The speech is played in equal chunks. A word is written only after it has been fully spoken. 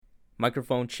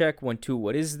Microphone check, 1, 2,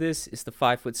 what is this? It's the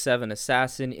 5'7"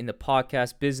 assassin in the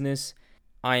podcast business.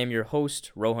 I am your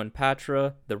host, Rohan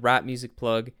Patra, the rap music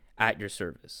plug at your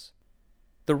service.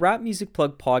 The Rap Music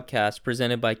Plug podcast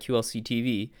presented by QLC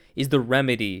TV is the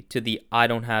remedy to the I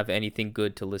don't have anything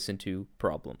good to listen to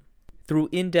problem. Through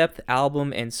in-depth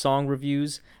album and song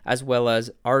reviews, as well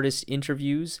as artist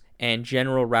interviews and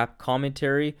general rap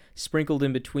commentary sprinkled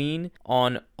in between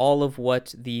on all of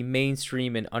what the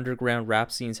mainstream and underground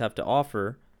rap scenes have to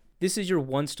offer, this is your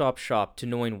one-stop shop to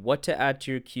knowing what to add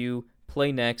to your queue,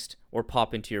 play next, or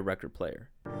pop into your record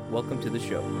player. Welcome to the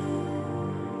show.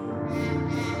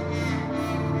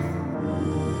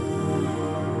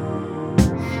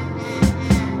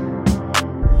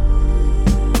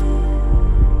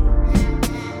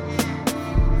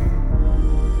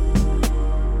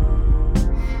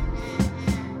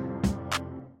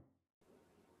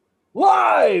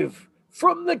 Live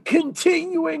from the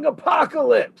continuing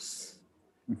apocalypse.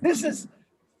 This is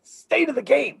State of the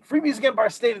Game, Free Music Empire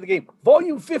State of the Game,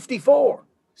 Volume 54,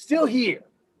 still here.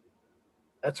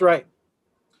 That's right.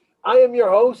 I am your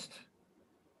host,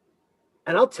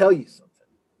 and I'll tell you something.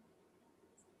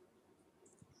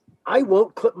 I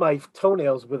won't clip my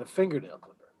toenails with a fingernail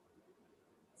clipper.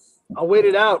 I'll wait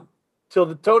it out till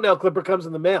the toenail clipper comes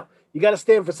in the mail. You got to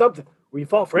stand for something or you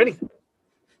fall for anything.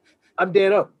 I'm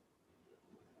Dan O.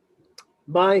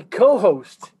 My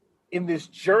co-host in this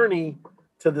journey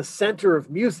to the center of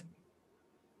music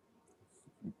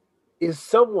is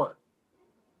someone,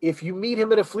 if you meet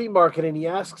him at a flea market and he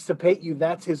asks to paint you,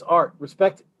 that's his art.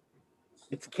 Respect it.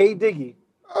 It's K. Diggy.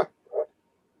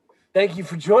 Thank you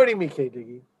for joining me, K.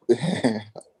 Diggy.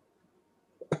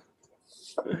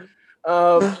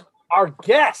 Our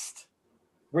guest,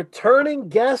 returning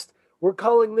guest, we're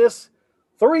calling this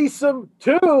Threesome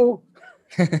 2.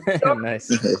 Nice.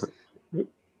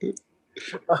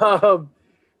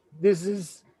 This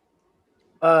is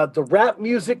the rap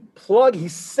music plug. He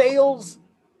sails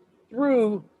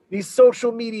through these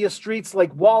social media streets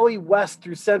like Wally West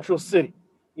through Central City,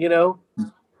 you know,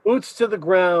 boots to the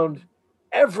ground,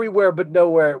 everywhere but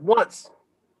nowhere at once.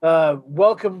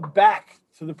 Welcome back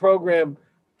to the program.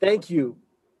 Thank you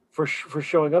for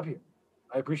showing up here.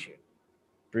 I appreciate it.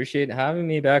 Appreciate having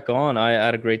me back on. I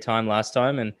had a great time last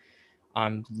time, and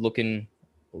I'm looking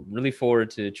really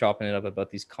forward to chopping it up about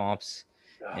these comps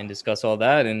and discuss all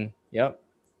that. And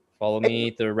follow me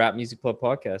at the Rap Music Club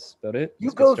podcast. About it.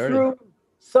 You go through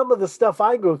some of the stuff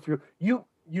I go through. You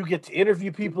get to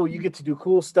interview people. You get to do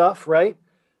cool stuff, right?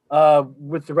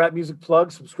 With the Rap Music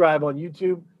Plug, subscribe on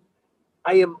YouTube.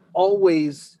 I am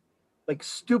always like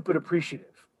stupid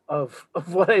appreciative of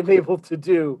what I'm able to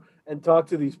do and talk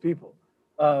to these people.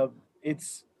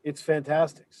 It's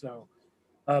fantastic. So,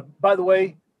 by the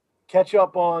way, catch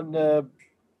up on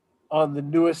the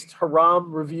newest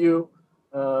Haram review.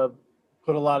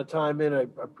 Put a lot of time in. I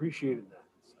appreciated that.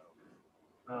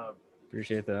 So,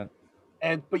 appreciate that.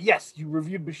 But yes, you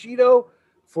reviewed Bushido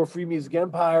for Free Music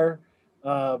Empire.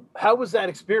 How was that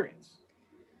experience?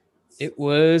 It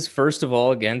was, first of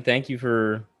all, again, thank you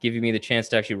for giving me the chance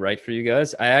to actually write for you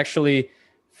guys. I actually,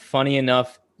 funny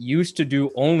enough, used to do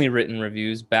only written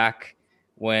reviews back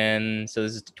when, so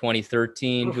this is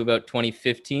 2013 to about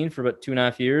 2015 for about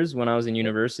 2.5 years when I was in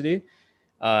university,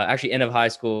 actually end of high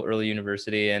school, early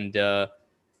university. And I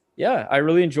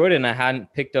really enjoyed it. And I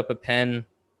hadn't picked up a pen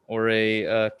or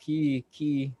a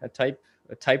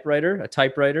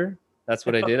typewriter. That's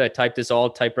what I did. I typed this all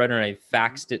typewriter and I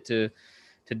faxed it to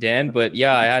Dan. But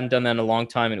yeah, I hadn't done that in a long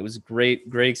time. And it was a great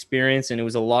experience. And it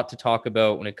was a lot to talk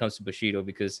about when it comes to Bushido,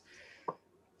 because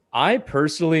I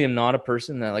personally am not a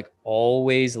person that like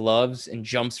always loves and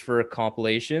jumps for a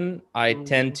compilation. I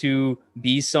tend to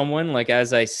be someone, like,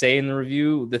 as I say in the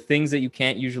review, the things that you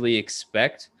can't usually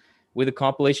expect with a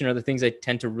compilation are the things I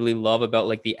tend to really love about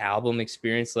like the album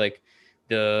experience, like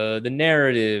the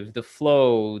narrative, the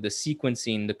flow, the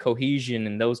sequencing, the cohesion,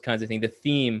 and those kinds of things, the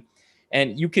theme.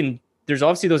 And there's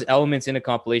obviously those elements in a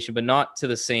compilation, but not to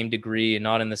the same degree and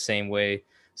not in the same way.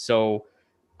 So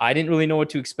I didn't really know what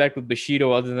to expect with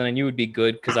Bushido, other than I knew it would be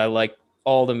good because I like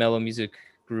all the mellow music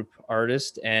group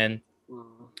artists. And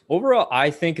overall, I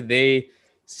think they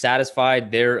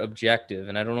satisfied their objective.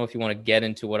 And I don't know if you want to get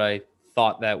into what I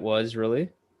thought that was really.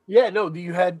 Yeah, no,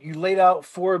 you laid out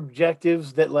 4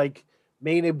 objectives that like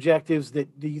main objectives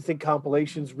that do you think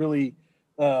compilations really,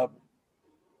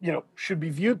 should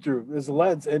be viewed through as a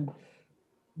lens, and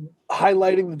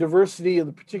highlighting the diversity of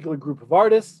the particular group of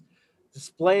artists,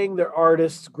 displaying their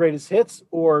artists' greatest hits,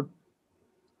 or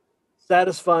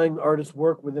satisfying artists'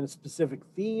 work within a specific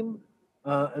theme.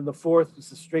 And the 4th is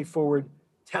a straightforward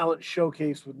talent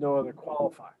showcase with no other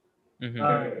qualifier.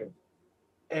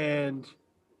 And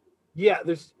yeah,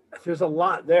 there's a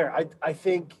lot there. I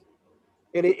think,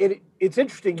 and it's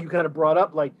interesting. You kind of brought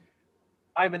up like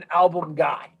I'm an album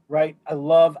guy, right? I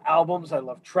love albums. I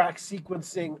love track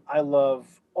sequencing. I love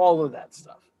all of that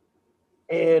stuff.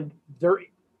 And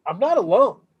I'm not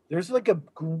alone. There's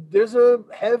a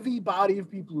heavy body of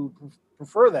people who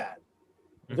prefer that.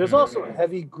 There's also a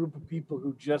heavy group of people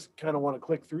who just kind of want to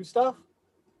click through stuff.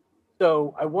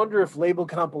 So I wonder if label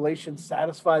compilations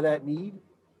satisfy that need.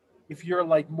 If you're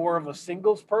like more of a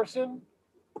singles person,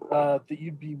 that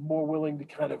you'd be more willing to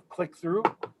kind of click through.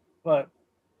 But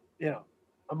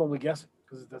I'm only guessing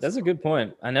because that's a good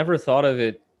point. I never thought of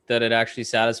it that it actually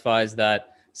satisfies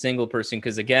that single person.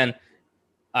 Because again,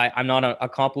 I'm not a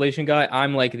compilation guy.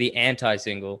 I'm like the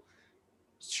anti-single.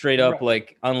 Straight up, right.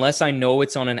 Like unless I know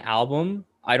it's on an album,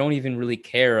 I don't even really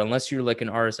care unless you're like an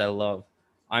artist I love.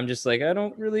 I'm just like, I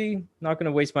don't really, not going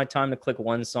to waste my time to click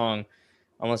one song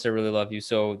unless I really love you.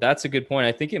 So that's a good point.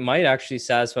 I think it might actually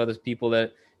satisfy those people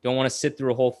that don't want to sit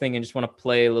through a whole thing and just want to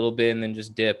play a little bit and then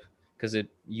just dip, because it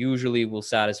usually will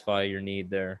satisfy your need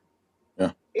there.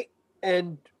 Yeah.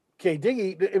 And okay,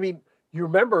 Diggy, I mean, you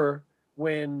remember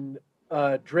when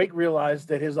Drake realized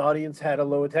that his audience had a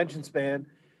low attention span,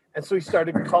 and so he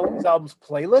started calling his albums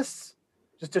playlists,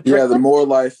 just to trick the More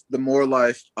Life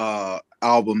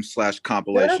album /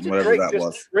 compilation, whatever that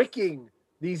was. Tricking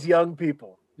these young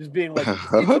people, just being like, it's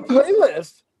a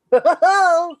playlist,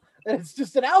 and it's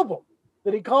just an album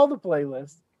that he called a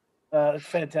playlist. It's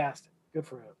fantastic. Good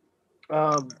for him.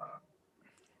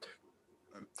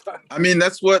 I mean,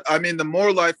 the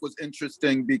More Life was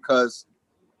interesting because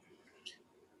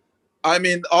I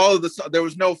mean, there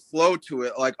was no flow to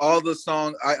it. Like all the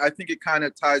songs, I think it kind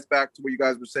of ties back to what you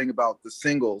guys were saying about the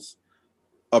singles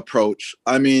approach.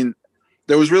 I mean,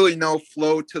 there was really no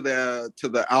flow to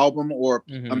the album, or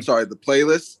I'm sorry, the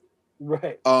playlist.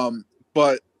 Right.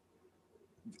 But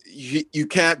you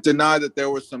can't deny that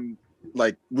there were some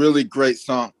like really great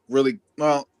songs. There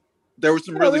were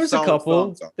some really solid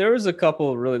songs. There was a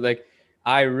couple really, like,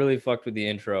 I really fucked with the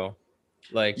intro.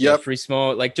 Like Free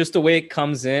Smoke, like just the way it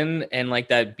comes in and like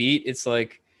that beat, it's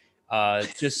like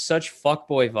just such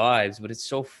fuckboy vibes, but it's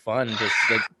so fun. Just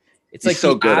like it's like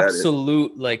so the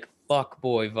absolute like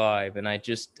fuckboy vibe, and I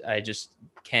just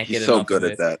can't get enough of it. He's so good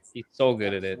at that. He's so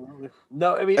good at it.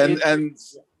 No, I mean, and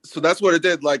so that's what it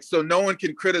did. Like, so no one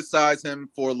can criticize him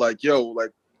for like, yo,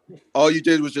 like all you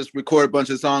did was just record a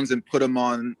bunch of songs and put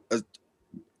them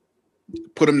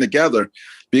together,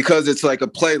 because it's like a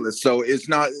playlist, so it's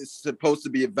supposed to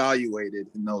be evaluated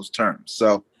in those terms.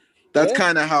 So that's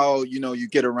kind of how you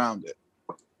get around it,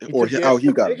 or how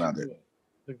he got around it.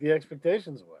 Took the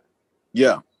expectations away.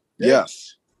 Yes. Yeah.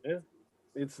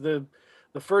 It's the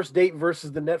first date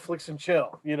versus the Netflix and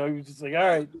chill. You're just like, all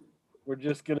right, we're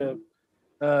just gonna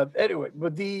anyway.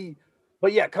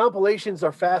 But yeah, compilations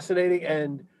are fascinating,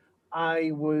 and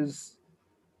I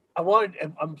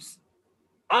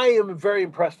am very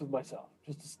impressed with myself,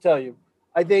 just to tell you.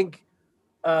 I think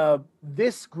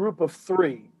this group of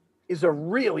three is a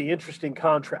really interesting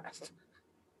contrast.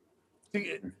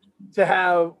 To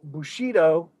have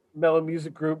Bushido, Mellow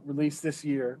Music Group, released this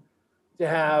year, to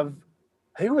have,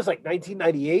 I think it was like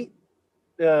 1998,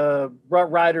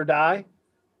 Ride or Die.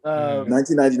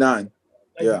 1999.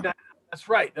 Yeah. That's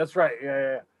right.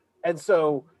 Yeah. And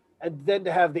then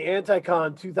to have the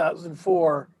Anticon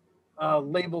 2004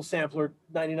 label sampler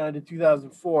 99 to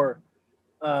 2004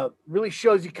 really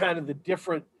shows you kind of the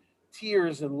different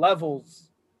tiers and levels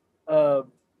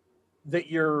that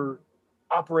you're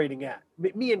operating at.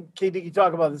 Me and KD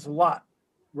talk about this a lot,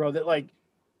 bro, that like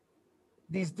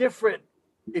these different,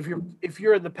 if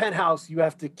you're in the penthouse, you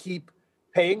have to keep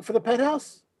paying for the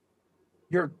penthouse.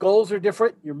 Your goals are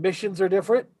different, your missions are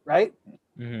different, right?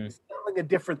 It's selling a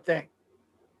different thing.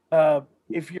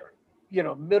 If you're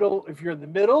middle, if you're in the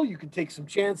middle, you can take some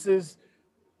chances.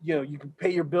 You can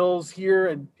pay your bills here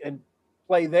and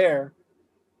play there.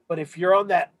 But if you're on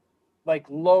that like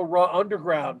low raw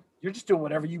underground, you're just doing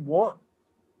whatever you want.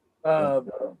 And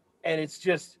it's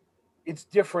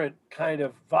different kind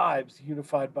of vibes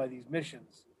unified by these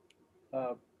missions.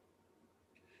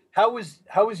 How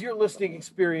was your listening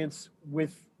experience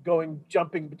with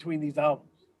jumping between these albums?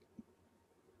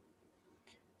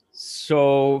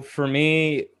 So for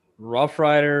me, Rough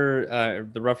Rider,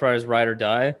 the Rough Riders Ride or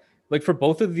Die, like for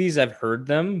both of these, I've heard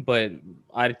them, but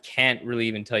I can't really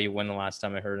even tell you when the last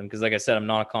time I heard them, because like I said, I'm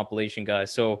not a compilation guy.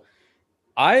 So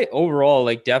I overall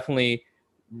like definitely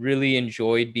really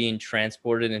enjoyed being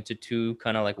transported into two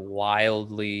kind of like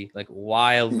wildly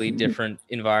different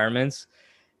environments.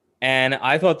 And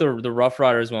I thought the Rough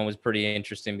Riders one was pretty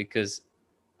interesting because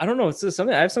I don't know. It's just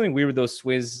something. I have something weird with those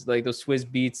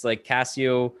Swizz beats, like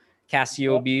Casio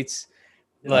beats.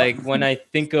 Yeah. Like when I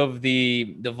think of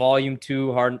the Volume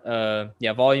 2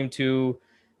 Volume 2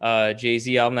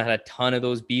 Jay-Z album that had a ton of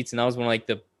those beats, and that was one of like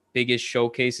the biggest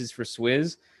showcases for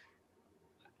Swizz.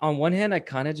 On one hand, I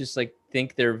kind of just like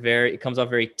think it comes off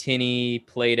very tinny,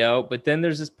 played out, but then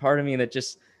there's this part of me that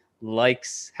just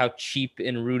likes how cheap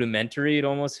and rudimentary it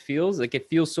almost feels. Like it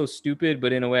feels so stupid,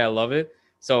 but in a way I love it.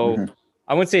 So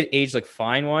I wouldn't say it aged like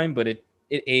fine wine, but it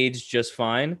aged just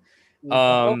fine.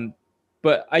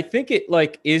 But I think it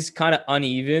like is kind of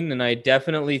uneven, and I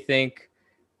definitely think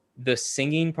the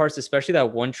singing parts, especially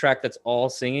that one track that's all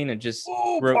singing, and just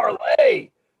parlay.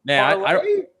 Man,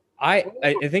 Parlay? I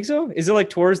think so. Is it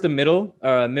like towards the middle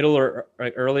or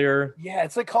like earlier? Yeah,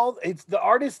 it's the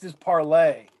artist is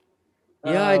Parlay.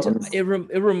 Yeah,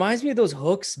 it reminds me of those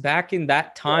hooks back in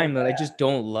that time that I just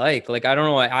don't like. Like I don't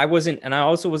know, I wasn't, and I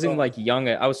also wasn't like young.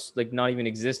 I was like not even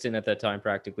existent at that time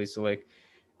practically. So like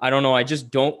I don't know, I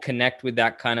just don't connect with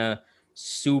that kind of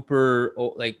super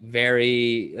like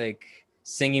very like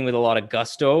singing with a lot of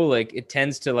gusto. Like it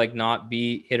tends to like not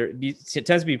be it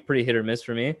tends to be pretty hit or miss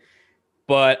for me.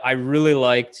 But I really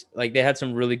liked, like they had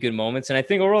some really good moments, and I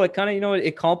think overall it kind of, it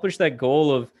accomplished that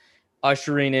goal of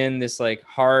ushering in this like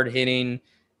hard hitting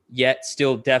yet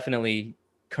still definitely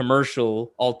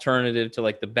commercial alternative to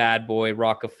like the Bad Boy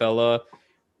Rockefeller,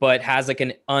 but has like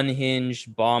an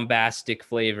unhinged bombastic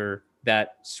flavor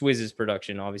that Swizz's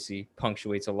production obviously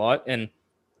punctuates a lot. And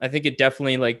I think it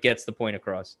definitely like gets the point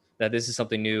across that this is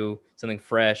something new, something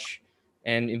fresh,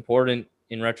 and important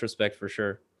in retrospect for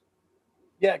sure.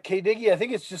 Yeah, K Diggy, I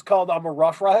think it's just called "I'm a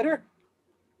Rough Rider."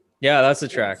 Yeah, that's the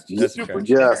track. That's the track.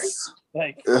 Yes.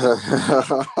 Like,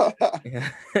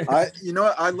 You know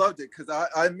what? I loved it because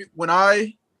when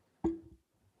I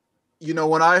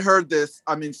heard this,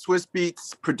 I mean, Swizz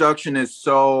Beatz production is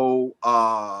so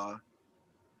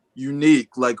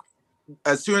unique. Like,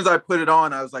 as soon as I put it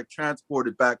on, I was like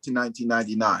transported back to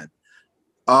 1999.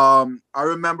 I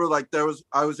remember like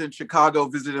I was in Chicago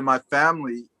visiting my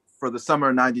family for the summer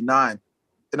of '99,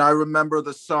 and I remember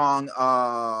the song.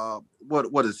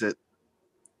 What is it?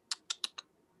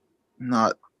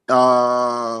 Not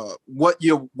what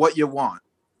you want.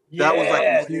 That was like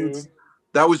a huge. Dude.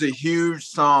 That was a huge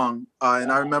song,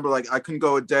 and I remember like I couldn't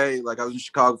go a day. Like I was in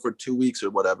Chicago for 2 weeks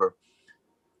or whatever,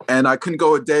 and I couldn't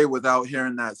go a day without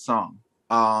hearing that song.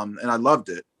 And I loved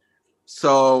it.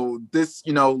 So this,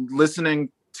 listening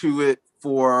to it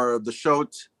for the show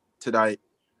tonight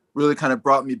really kind of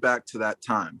brought me back to that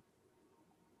time.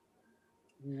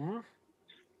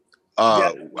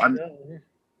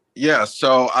 Yeah.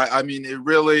 So I mean, it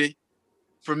really,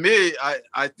 for me,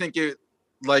 I think it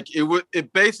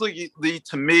basically,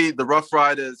 to me, the Rough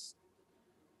Riders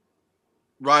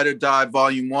Ride or Die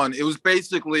Volume 1, it was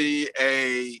basically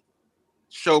a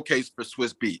showcase for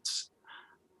Swizz Beatz.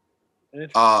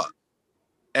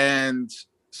 And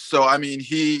so, I mean,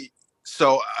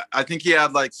 I think he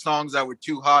had like songs that were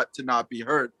too hot to not be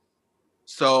heard.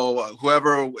 So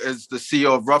whoever is the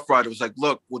CEO of Rough Rider was like,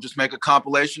 look, we'll just make a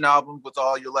compilation album with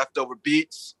all your leftover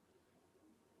beats,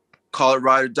 call it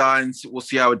Ride or Die, and we'll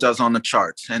see how it does on the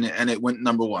charts. And it went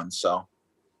number 1. So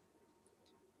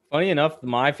funny enough,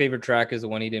 my favorite track is the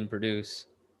one he didn't produce.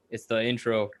 It's the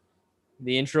intro.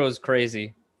 The intro is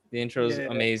crazy. The intro is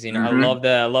amazing. I love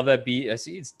that. I love that beat. I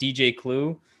see it's DJ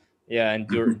Clue. Yeah, and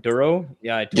Duro.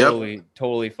 Yeah, I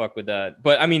totally fuck with that.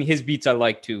 But I mean, his beats I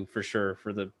like too, for sure,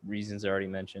 for the reasons I already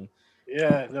mentioned.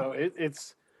 Yeah, no, it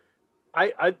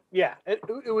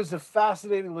was a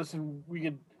fascinating listen. We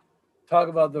could talk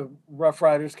about the Rough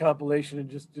Riders compilation and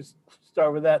just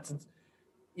start with that, since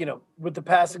with the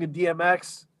passing of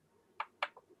DMX,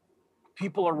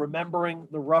 people are remembering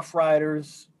the Rough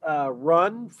Riders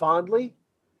run fondly,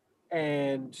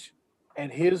 and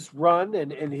his run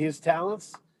and his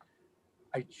talents.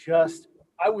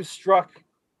 I was struck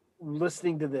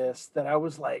listening to this that I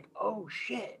was like, oh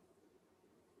shit,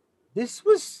 this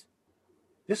was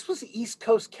East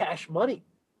Coast Cash Money.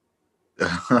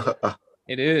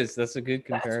 It is. That's a good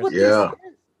comparison. Yeah.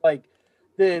 Like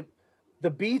the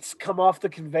beats come off the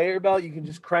conveyor belt. You can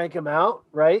just crank them out,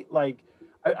 right? Like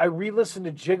I re-listened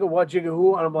to Jigga What Jigga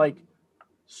Who, and I'm like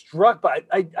struck by.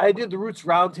 I did the Roots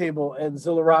Roundtable, and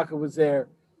Zilla Rocca was there,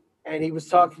 and he was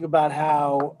talking about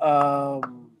how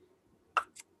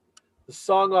the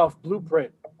song off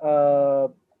Blueprint,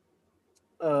 the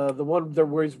one there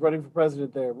where he's running for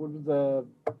president there. What was the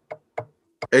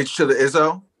H to the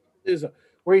Izzo? Izzo,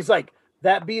 where he's like,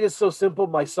 that beat is so simple,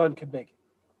 my son can make it.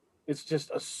 It's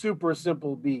just a super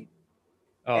simple beat.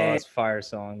 Oh, that's fire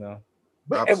song though.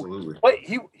 Absolutely. But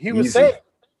he was saying,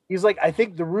 He's like, I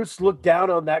think the Roots look down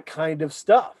on that kind of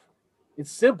stuff.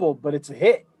 It's simple, but it's a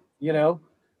hit, you know?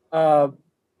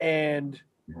 And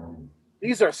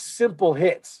these are simple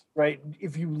hits, right?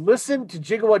 If you listen to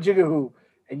Jigga What Jigga Who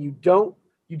and you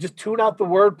just tune out the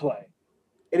wordplay,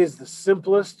 it is the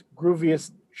simplest,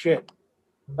 grooviest shit.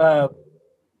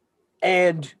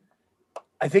 And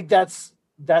I think that's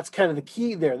kind of the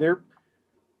key there.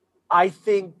 I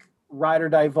think Ride or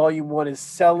Die Volume 1 is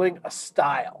selling a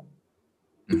style.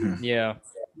 Yeah.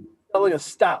 Selling a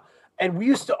style. And we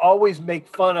used to always make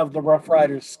fun of the Rough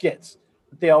Riders skits.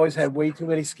 They always had way too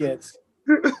many skits.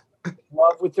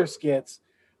 Love with their skits.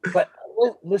 But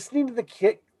listening to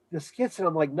the skits, and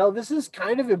I'm like, no, this is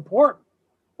kind of important.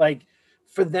 Like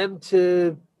for them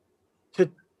to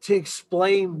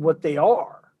explain what they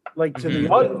are. Like to the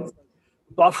audience.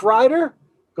 Buff Rider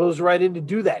goes right in to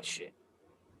do that shit.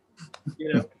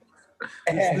 You know?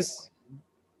 And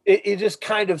it just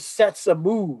kind of sets a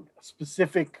mood, a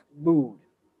specific mood.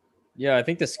 Yeah, I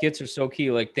think the skits are so key.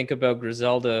 Like, think about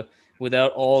Griselda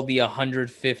without all the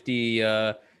 150,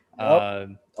 all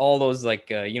those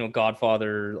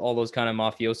Godfather, all those kind of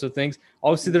mafioso things.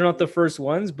 Obviously, they're not the first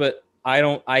ones, but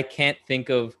I can't think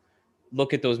of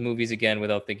look at those movies again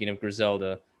without thinking of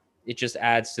Griselda. It just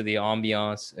adds to the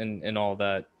ambiance and all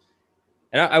that.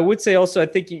 And I would say also, I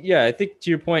think to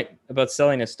your point about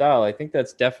selling a style, I think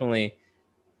that's definitely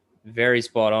very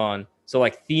spot on. So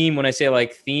like theme, when I say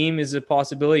like theme is a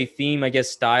possibility, theme, I guess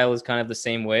style is kind of the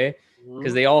same way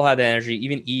because they all had the energy.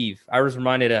 Even Eve, I was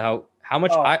reminded of how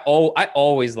much I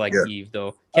always like Eve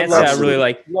though. Can't say I really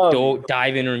like don't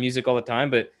dive into her music all the time,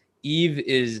 but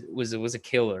Eve was a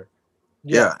killer.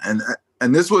 Yeah,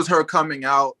 and this was her coming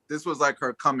out. This was like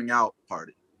her coming out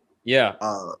party. Yeah.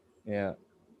 Yeah.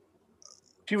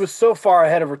 She was so far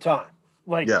ahead of her time.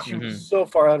 Like she was so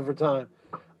far ahead of her time.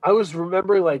 I was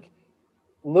remembering like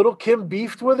Little Kim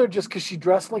beefed with her just because she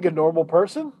dressed like a normal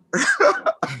person.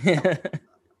 Do you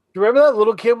remember that?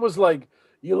 Little Kim was like,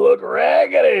 "You look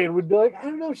raggedy," and would be like, "I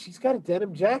don't know. She's got a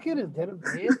denim jacket and denim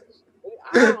pants.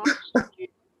 I don't know.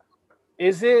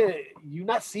 Is it you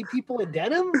not see people in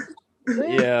denim?"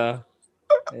 Yeah.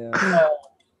 I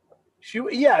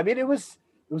mean, it was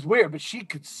weird, but she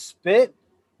could spit,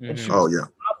 and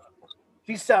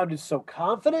she sounded so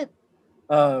confident.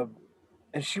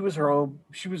 And she was her own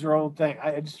thing.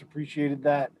 I just appreciated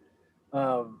that.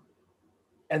 And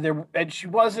she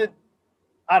wasn't,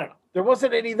 I don't know, there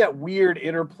wasn't any of that weird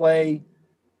interplay.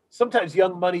 Sometimes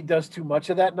Young Money does too much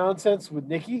of that nonsense with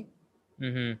Nicki.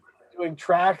 Doing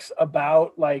tracks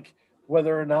about like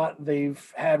whether or not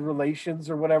they've had relations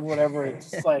or whatever.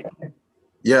 It's like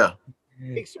it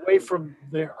takes away from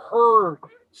her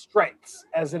strengths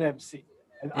as an MC.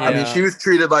 I mean, she was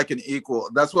treated like an equal.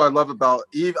 That's what I love about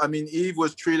Eve. I mean, Eve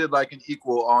was treated like an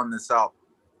equal on this album.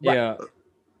 Right.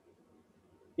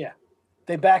 Yeah.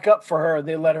 They back up for her.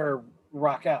 They let her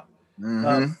rock out.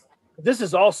 This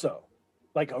is also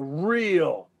like a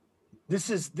real.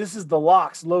 This is the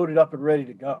Locks loaded up and ready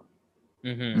to go.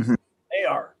 They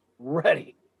are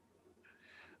ready.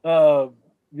 So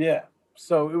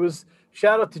it was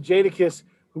shout out to Jadakiss,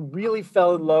 who really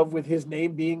fell in love with his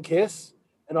name being Kiss.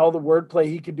 And all the wordplay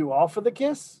he could do off of the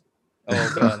Kiss.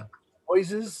 Oh god.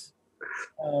 Noises.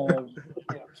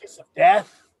 Kiss of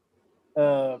Death.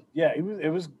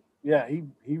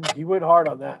 He went hard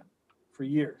on that for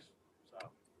years. So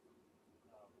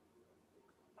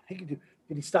I think did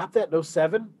he stop that in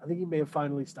 07? I think he may have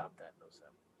finally stopped that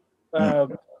in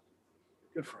 07.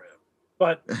 Good for him.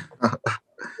 But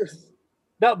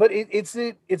no, but it's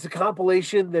a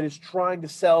compilation that is trying to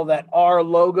sell that R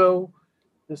logo.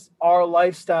 This our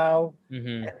lifestyle,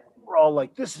 and we're all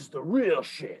like, "This is the real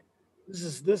shit."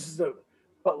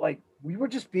 But like, we were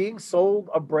just being sold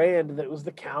a brand that was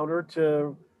the counter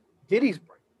to Diddy's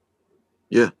brand.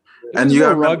 Yeah, and you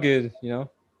got rugged, you know.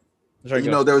 Sorry,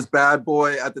 there was Bad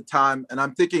Boy at the time, and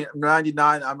I'm thinking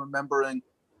 '99. I'm remembering,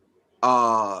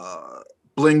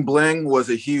 Bling Bling was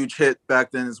a huge hit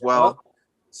back then as well.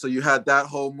 So you had that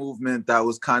whole movement that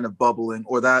was kind of bubbling,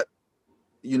 or that.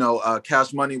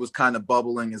 Cash Money was kind of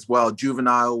bubbling as well.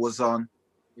 Juvenile was on.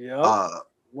 Yeah.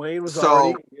 Wayne was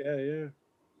already. Yeah.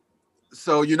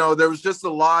 So there was just a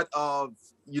lot of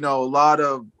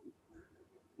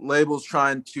labels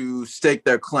trying to stake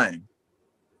their claim,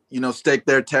 stake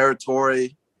their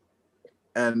territory,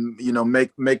 and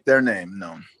make their name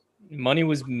known. Money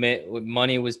was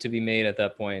to be made at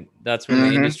that point. That's when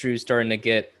the industry was starting to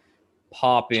get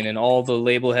popping, and all the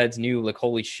label heads knew, like,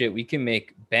 holy shit, we can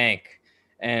make bank.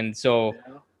 And so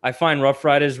I find Rough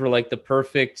Riders were like the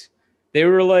perfect. They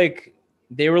were like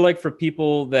for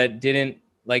people that didn't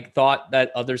thought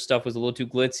that other stuff was a little too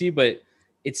glitzy, but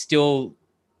it still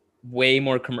way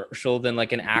more commercial than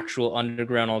like an actual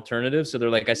underground alternative. So they're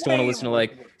like, I still want to listen to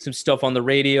like some stuff on the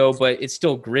radio, but it's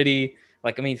still gritty.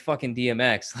 Like, I mean, fucking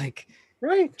DMX, like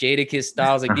Right. Jadakiss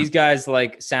Styles, like these guys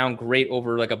like sound great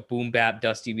over like a boom bap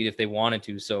dusty beat if they wanted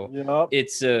to. So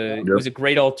it's it was a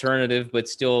great alternative, but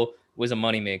still was a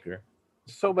moneymaker.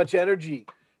 So much energy,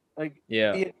 like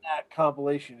in that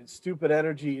compilation. It's stupid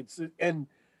energy.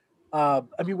 I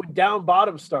mean, when Down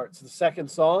Bottom starts, the second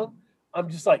song, I'm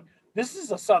just like, this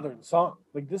is a Southern song.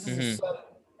 Like, this is a Southern.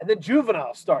 And then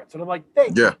Juvenile starts, and I'm like,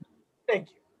 thank you.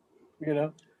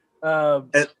 You know?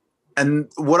 And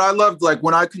what I loved, like,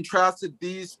 when I contrasted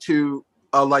these two,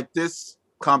 like this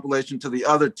compilation to the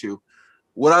other two,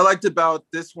 what I liked about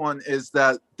this one is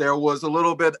that there was a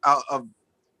little bit of,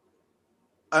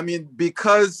 I mean,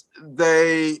 because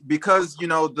it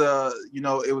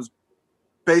was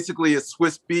basically a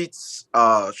Swiss Beats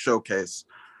showcase.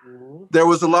 There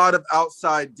was a lot of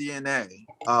outside DNA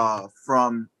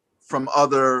from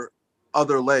other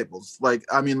labels. Like,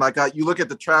 I mean, like you look at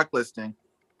the track listing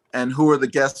and who are the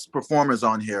guest performers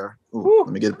on here. Ooh,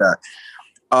 let me get it back.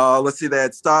 Let's see, they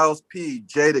had Styles P,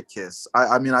 Jadakiss.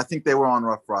 I mean, I think they were on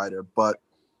Rough Rider, but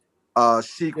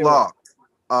Chic Lock,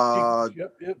 part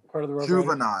of the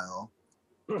Juvenile,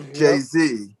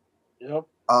 Jay-Z,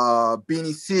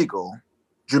 Beanie Siegel,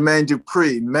 Jermaine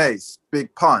Dupri, Mace,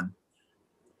 Big Pun.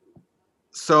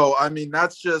 So, I mean,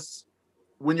 that's just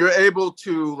when you're able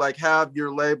to like have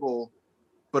your label,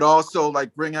 but also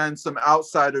like bring in some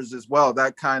outsiders as well,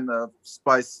 that kind of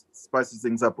spices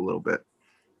things up a little bit.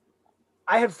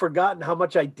 I had forgotten how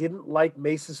much I didn't like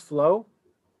Mace's flow.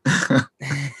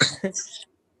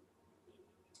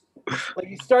 Like,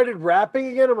 he started rapping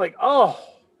again. I'm like, oh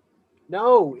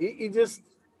no, he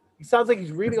sounds like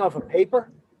he's reading off a paper.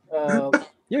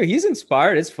 Yeah, he's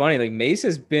inspired. It's funny. Like Mace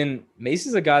is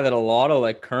a guy that a lot of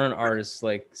like current artists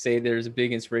like say there's a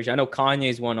big inspiration. I know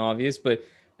Kanye's one obvious, but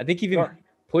I think even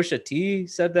Pusha T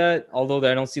said that. Although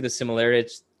I don't see the similarity, I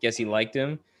just guess he liked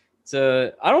him.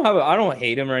 So I don't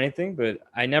hate him or anything, but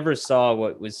I never saw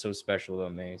what was so special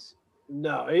about Mace.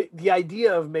 No, the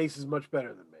idea of Mace is much better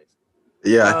than Mace.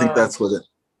 Yeah, I think that's what it.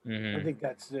 I think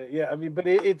that's it. Yeah, I mean, but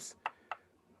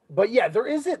yeah,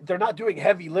 they're not doing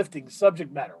heavy lifting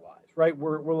subject matter wise, right?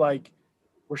 We're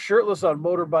shirtless on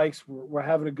motorbikes, we're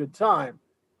having a good time,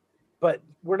 but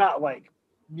we're not like,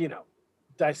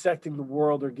 dissecting the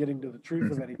world or getting to the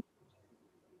truth of anything.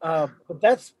 But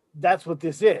that's what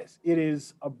this is. It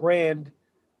is a brand,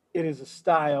 it is a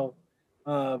style,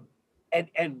 and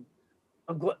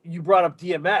I'm glad you brought up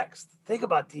DMX. Think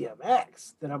about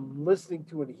DMX that I'm listening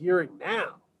to and hearing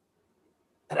now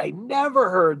that I never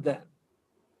heard then.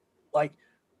 Like,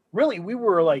 really, we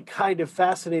were like kind of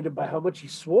fascinated by how much he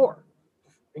swore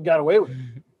and got away with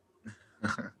it.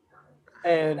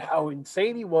 And how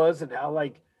insane he was, and how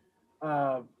like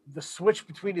the switch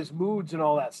between his moods and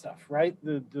all that stuff, right?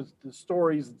 The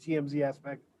stories, the TMZ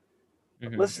aspect.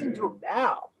 But listening to him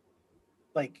now,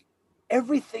 like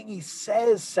everything he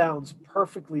says sounds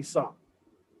perfectly sung.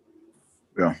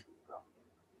 Yeah.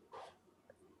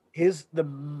 The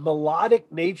melodic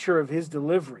nature of his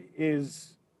delivery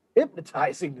is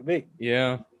hypnotizing to me.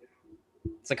 Yeah.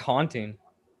 It's like haunting.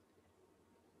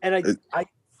 And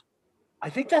I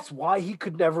think that's why he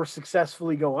could never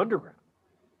successfully go underground.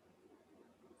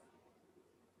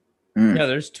 Yeah,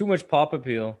 there's too much pop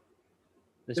appeal.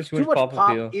 There's too much pop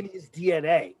appeal in his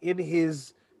DNA, in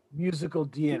his musical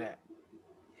DNA.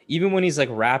 Even when he's like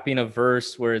rapping a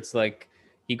verse where it's like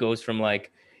he goes from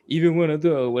like even when I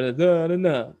do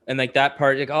and like that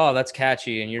part, like, oh, that's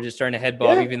catchy, and you're just starting to head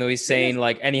bob, even though he's saying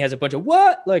like, and he has a bunch of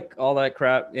what, like all that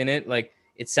crap in it, like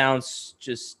it sounds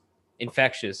just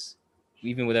infectious,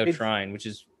 even without trying, which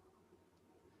is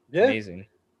amazing.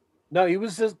 No, he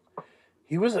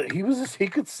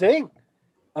could sing.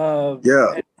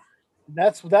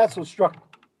 That's what struck me.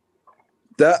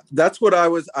 That's what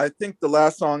I think the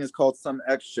last song is called Some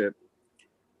X Shit.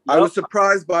 I was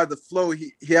surprised by the flow.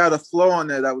 He had a flow on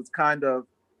there that was kind of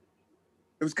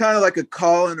like a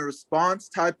call and a response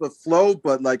type of flow,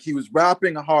 but like he was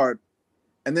rapping hard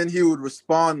and then he would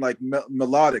respond like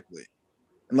melodically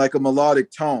and like a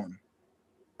melodic tone.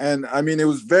 And I mean, it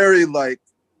was very like,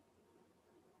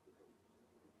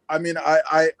 I mean,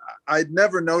 I'd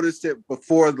never noticed it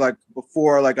before I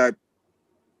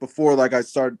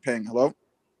started paying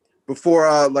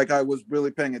like I was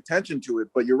really paying attention to it.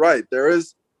 But you're right, there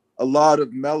is a lot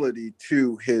of melody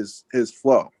to his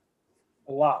flow.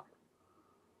 A lot.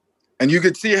 And you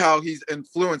could see how he's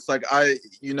influenced. Like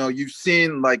you've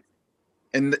seen like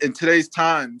in today's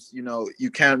times, you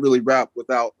can't really rap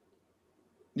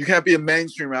you can't be a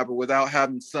mainstream rapper without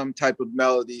having some type of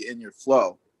melody in your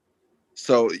flow.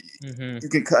 So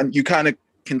Mhm. you kind of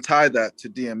can tie that to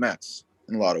DMX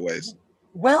in a lot of ways.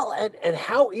 Well, and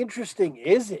how interesting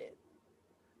is it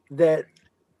that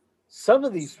some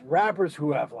of these rappers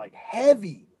who have like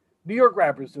heavy New York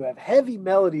rappers who have heavy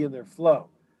melody in their flow,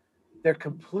 they're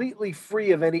completely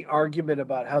free of any argument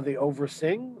about how they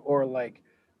oversing or like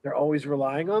they're always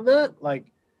relying on that. Like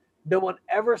no one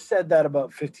ever said that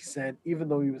about 50 Cent, even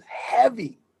though he was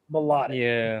heavy melodic.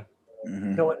 Yeah.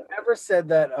 No one ever said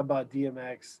that about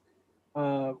DMX.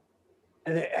 Uh,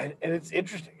 and it's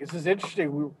interesting. It's just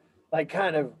interesting. We like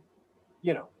kind of,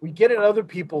 we get at other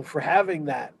people for having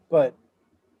that, but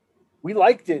we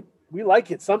liked it. We like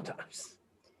it sometimes.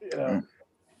 You know.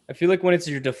 I feel like when it's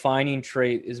your defining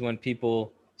trait is when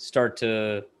people start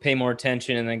to pay more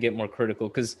attention and then get more critical,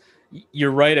 because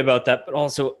you're right about that, but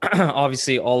also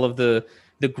obviously all of the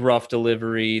gruff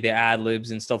delivery, the ad libs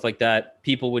and stuff like that,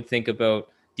 people would think about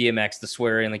DMX, the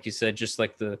swearing, like you said, just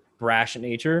like the brash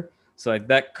nature. So like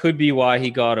that could be why he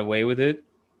got away with it,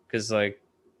 because like,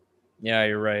 yeah,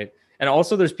 you're right. And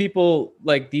also there's people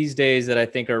like these days that I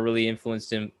think are really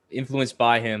influenced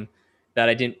by him that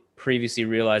I didn't previously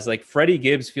realize. Like Freddie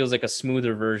Gibbs feels like a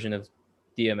smoother version of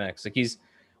DMX. Like he's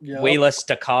way less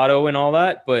staccato and all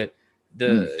that, but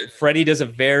the Freddie does a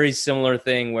very similar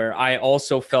thing where I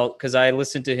also felt, because I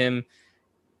listened to him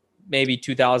maybe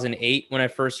 2008 when I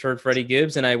first heard Freddie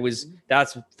Gibbs, and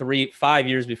that's 5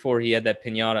 years before he had that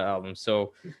Pinata album.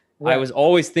 So I was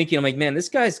always thinking, I'm like, man, this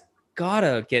guy's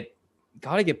gotta get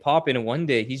popping in one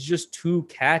day. He's just too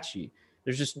catchy.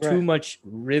 There's just too much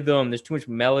rhythm. There's too much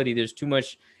melody. There's too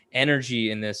much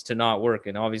energy in this to not work.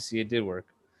 And obviously it did work.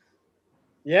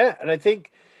 Yeah. And I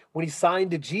think when he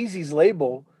signed to Jeezy's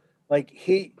label, like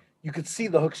you could see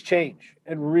the hooks change,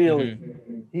 and really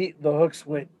the hooks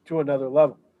went to another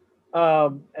level.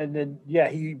 And then,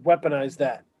 he weaponized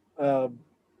that.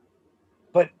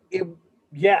 But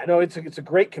it's a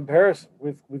great comparison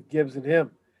with Gibbs and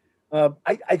him.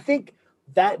 I think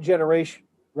that generation,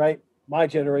 right? My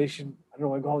generation, I don't know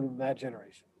why I'm calling them that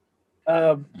generation,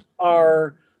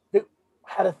 they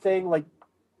had a thing like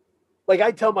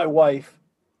I tell my wife,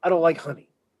 I don't like honey.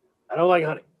 I don't like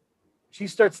honey. She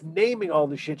starts naming all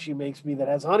the shit she makes me that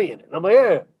has honey in it. And I'm like,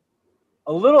 yeah,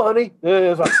 a little honey. I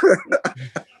don't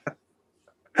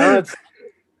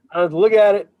have to look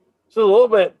at it. Just a little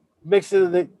bit. Mix it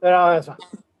in the. That's fine.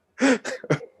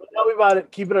 Tell me about it.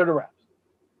 Keep it under wraps.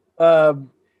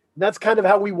 That's kind of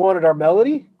how we wanted our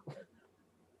melody.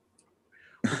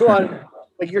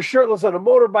 Like you're shirtless on a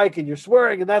motorbike and you're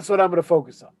swearing, and that's what I'm going to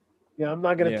focus on. I'm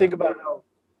not going to think about how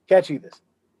catchy this.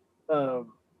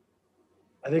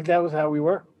 I think that was how we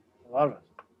were. A lot of us.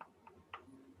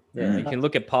 Yeah, you can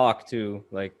look at Pac too.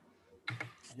 Like,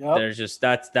 there's just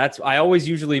that's. I always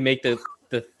usually make the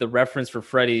reference for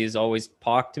Freddie is always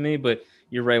Pac to me, but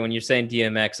you're right when you're saying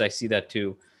DMX, I see that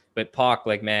too. But Pac,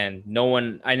 like, man,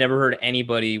 I never heard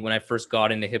anybody when I first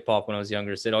got into hip hop when I was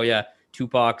younger said, "Oh yeah,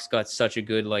 Tupac's got such a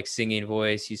good like singing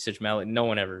voice. He's such melody." No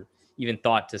one ever even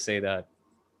thought to say that.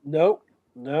 No,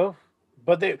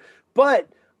 but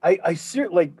I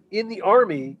certainly, like in the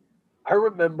army, I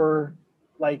remember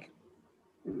like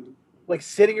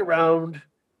sitting around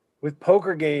with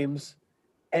poker games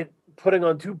and putting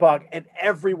on Tupac, and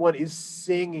everyone is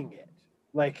singing it,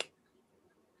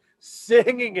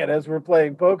 as we're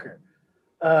playing poker,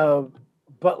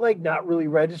 but like not really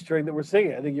registering that we're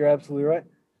singing. I think you're absolutely right.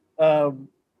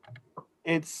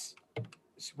 It's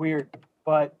weird,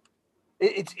 but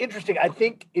it's interesting. I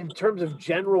think in terms of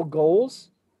general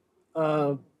goals,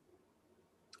 I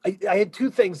had two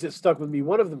things that stuck with me.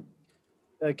 One of them,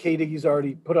 K Diggy's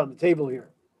already put on the table here.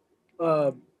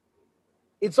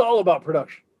 It's all about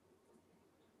production.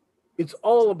 It's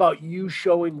all about you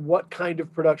showing what kind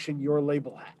of production your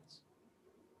label has.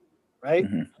 Right?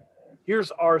 Here's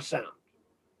our sound.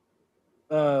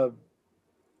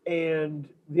 And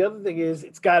the other thing is,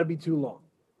 it's got to be too long.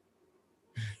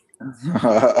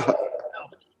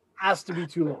 Has to be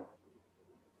too long.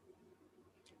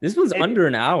 This was under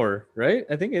an hour, right?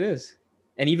 I think it is.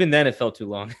 And even then it felt too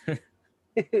long.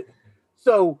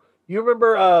 So you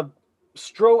remember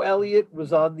Stro Elliott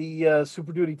was on the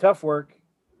Super Duty Tough Work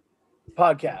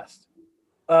podcast.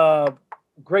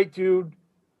 Great dude,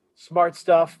 smart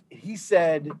stuff. He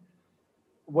said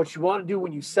what you want to do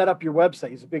when you set up your website.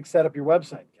 He's a big set up your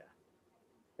website guy.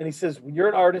 And he says when you're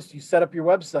an artist, you set up your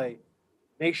website,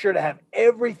 make sure to have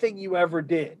everything you ever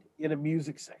did in a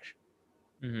music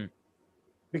section.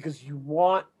 Because you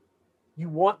want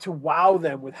to wow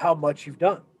them with how much you've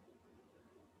done.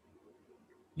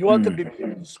 You want them to be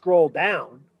able to scroll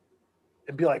down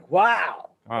and be like,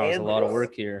 "Wow, there's a lot of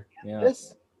work here." Yeah,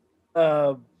 this,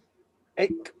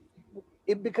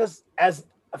 because as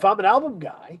if I'm an album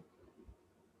guy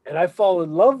and I fall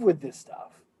in love with this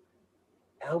stuff,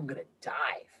 now I'm gonna dive.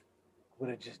 I'm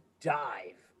gonna just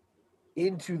dive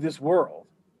into this world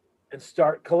and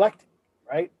start collecting,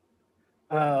 right?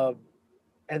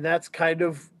 And that's kind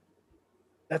of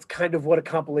what a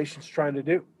compilation's trying to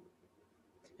do.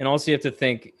 And also you have to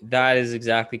think that is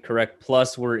exactly correct.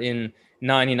 Plus we're in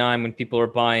 99 when people are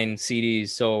buying CDs.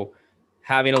 So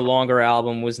having a longer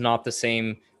album was not the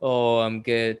same. Oh, I'm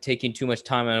taking too much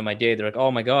time out of my day. They're like,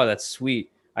 oh my God, that's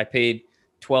sweet. I paid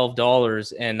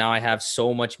 $12 and now I have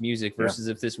so much music versus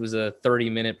if this was a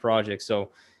 30-minute project.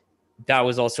 So that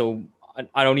was also,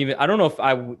 I don't know if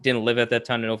I didn't live at that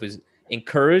time. I don't know if it was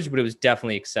encouraged, but it was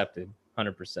definitely accepted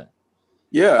 100%.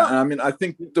 Yeah, and I mean, I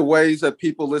think the ways that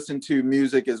people listen to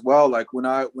music as well. Like when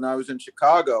I was in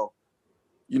Chicago,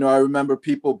 you know, I remember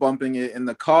people bumping it in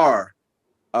the car.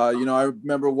 You know, I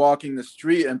remember walking the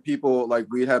street and people, like,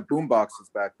 we had boom boxes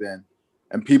back then,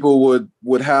 and people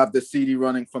would have the CD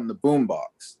running from the boom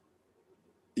box.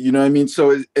 You know what I mean?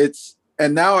 So it's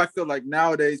and now I feel like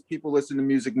nowadays people listen to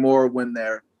music more when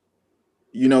they're,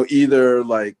 you know, either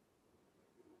like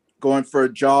going for a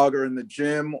jog or in the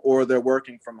gym or they're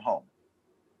working from home.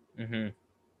 Mm-hmm.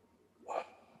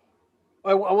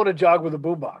 I want to jog with a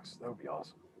boombox. That would be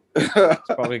awesome. It's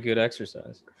probably a good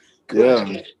exercise.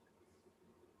 Yeah.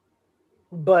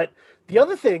 But the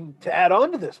other thing to add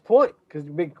on to this point, because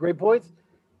you make great points,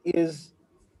 is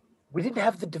we didn't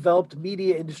have the developed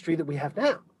media industry that we have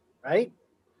now, right?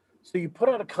 So you put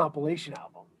out a compilation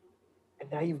album,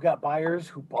 and now you've got buyers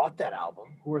who bought that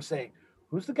album who are saying,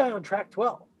 "Who's the guy on track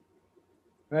 12?"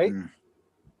 Right? Mm.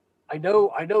 I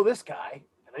know this guy,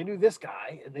 and I knew this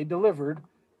guy, and they delivered.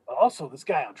 But also this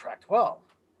guy on track 12.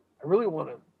 I really want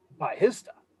to buy his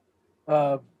stuff.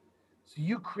 So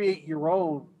you create your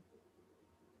own,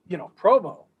 you know,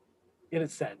 promo, in a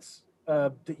sense,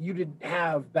 that you didn't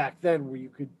have back then, where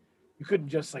you couldn't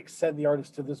just like send the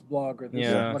artist to this blog or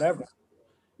this whatever.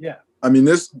 Yeah. I mean,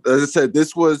 this, as I said,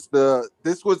 this was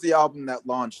the album that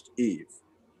launched Eve.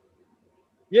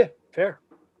 Yeah, fair.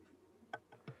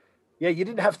 Yeah, you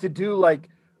didn't have to do like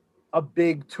a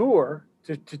big tour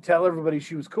to tell everybody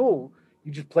she was cool.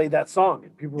 You just played that song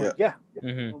and people were like, yeah.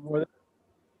 Mm-hmm.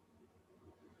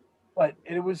 But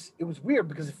and it was weird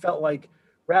because it felt like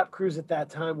rap crews at that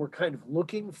time were kind of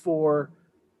looking for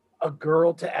a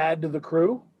girl to add to the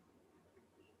crew.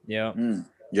 Yeah.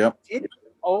 Yep. It didn't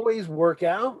always work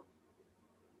out.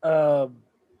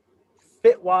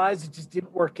 Fit wise, it just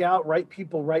didn't work out. Right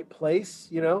people, right place,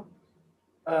 you know.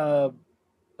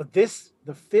 But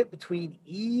the fit between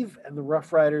Eve and the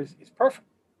Rough Riders is perfect.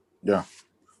 Yeah.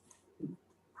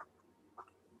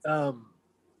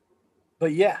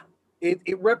 But yeah,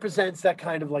 it represents that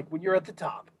kind of like when you're at the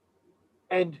top,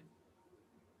 and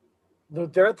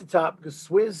they're at the top because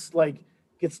Swizz like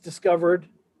gets discovered.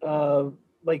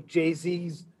 Like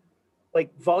Jay-Z's,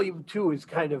 like Volume 2 is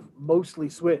kind of mostly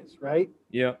Swizz, right?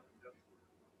 Yeah.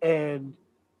 And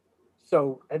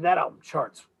so, and that album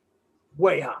charts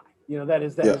way high. You know, that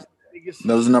is the biggest.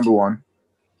 That was number one.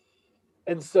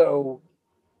 And so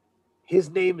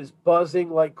his name is buzzing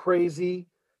like crazy.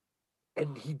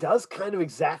 And he does kind of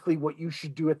exactly what you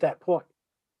should do at that point,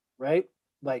 right?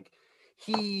 Like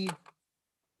he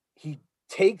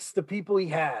takes the people he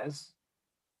has,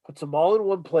 puts them all in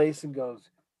one place and goes,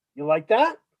 "You like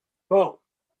that?" Boom.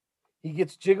 He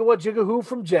gets Jigga What Jigga Who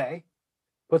from Jay,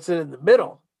 puts it in the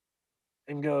middle,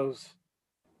 and goes,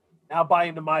 "Now buy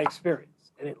into my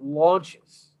experience." And it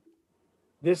launches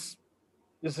this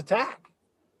attack.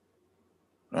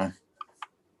 Oh.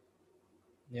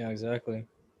 Yeah, exactly.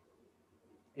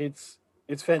 It's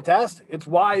fantastic. It's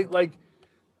why like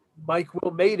Mike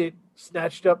Will Made It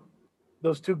snatched up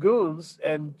those two goons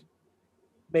and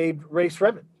made Race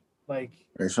Remond. Like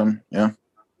Racing, yeah.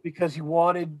 Because you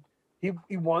want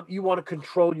to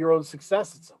control your own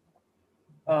success at some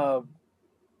point.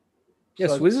 Yeah,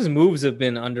 so, Swizz's moves have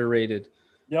been underrated.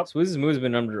 Yep. Swizz's moves have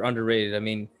been underrated. I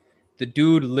mean, the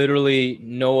dude literally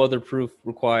no other proof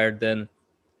required than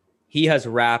he has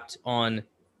rapped on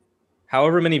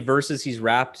however many verses he's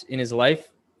rapped in his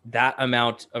life, that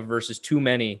amount of verses too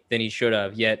many than he should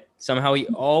have. Yet somehow he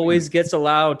always gets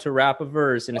allowed to rap a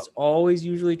verse, and it's always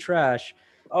usually trash.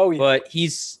 Oh yeah. But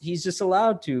he's just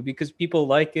allowed to because people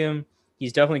like him.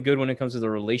 He's definitely good when it comes to the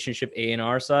relationship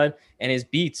A&R side, and his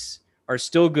beats are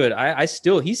still good.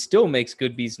 He still makes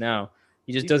good beats now.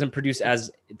 He just doesn't produce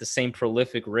as the same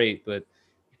prolific rate, but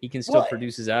he can still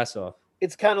produce his ass off.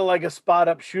 It's kind of like a spot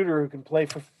up shooter who can play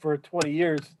for 20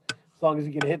 years as long as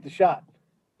he can hit the shot.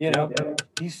 You know,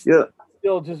 he's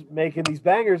still just making these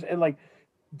bangers, and like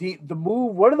the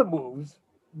move. One of the moves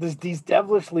these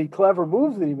devilishly clever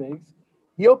moves that he makes,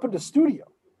 he opened a studio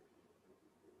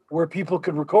where people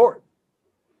could record.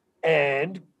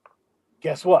 And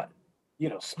guess what?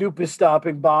 Snoop is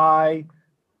stopping by.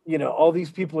 All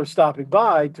these people are stopping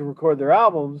by to record their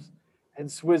albums, and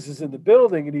Swizz is in the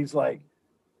building, and he's like,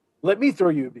 "Let me throw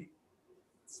you a beat."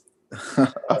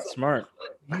 That's smart.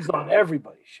 He's on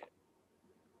everybody's shit.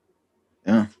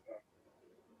 Yeah.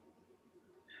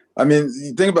 I mean,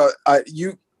 you think about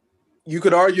you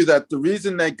could argue that the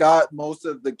reason they got most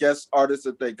of the guest artists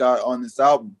that they got on this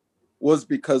album was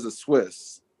because of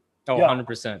Swiss. Oh, Yeah.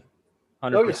 100%.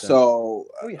 100%. Oh, yeah. So,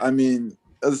 I mean,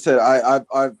 as I said,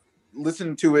 I've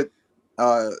listened to it,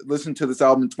 listened to this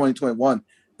album in 2021.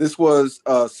 This was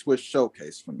a Swiss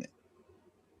showcase for me.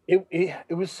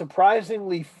 It was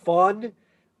surprisingly fun,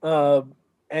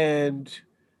 and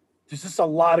there's just a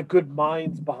lot of good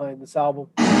minds behind this album.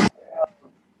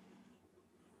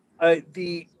 I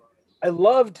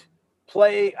loved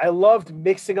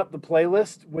mixing up the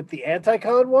playlist with the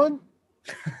Anticon one.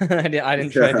 I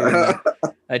didn't try doing that.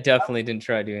 I definitely didn't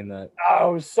try doing that.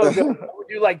 Oh, it was so good. I would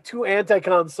do like 2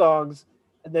 Anticon songs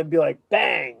and then be like,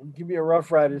 bang, give me a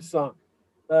Rough Riders song.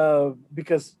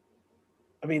 Because,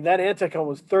 I mean, that Anticon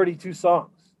was 32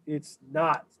 songs. It's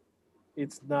not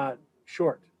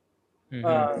short.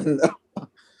 Mm-hmm.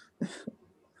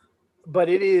 But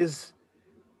it is,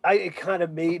 it kind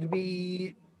of made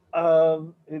me,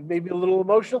 it made me a little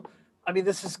emotional. I mean,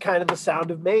 this is kind of the sound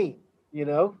of Maine,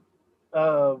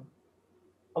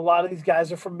 a lot of these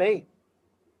guys are from Maine.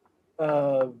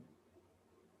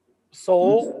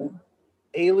 Soul,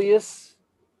 Alias,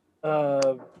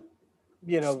 DJ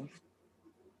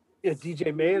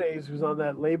Mayonnaise, who's on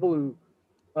that label, who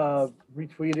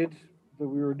retweeted that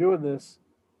we were doing this.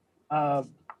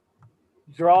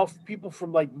 These are all people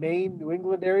from like Maine, New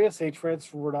England area, St. Francis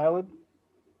from Rhode Island.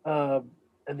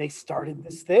 And they started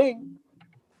this thing,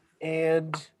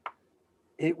 and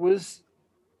it was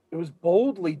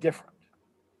boldly different.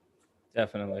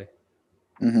 Definitely.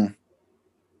 Mm-hmm.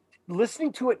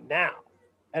 Listening to it now,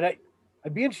 and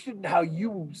I'd be interested in how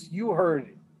you heard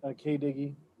it, K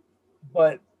Diggy,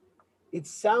 but it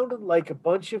sounded like a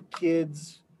bunch of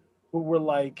kids who were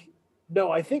like,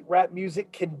 no, I think rap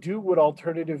music can do what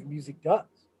alternative music does.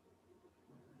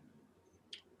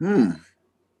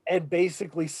 And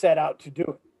basically set out to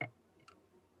do it.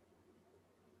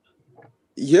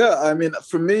 Yeah, I mean,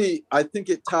 for me, I think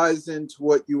it ties into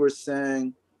what you were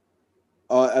saying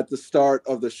at the start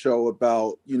of the show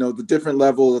about, the different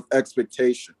level of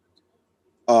expectation,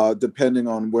 depending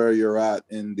on where you're at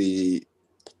in the,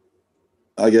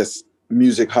 I guess,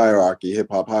 music hierarchy, hip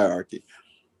hop hierarchy.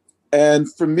 And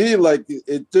for me, like,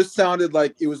 it just sounded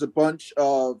like it was a bunch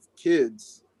of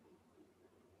kids,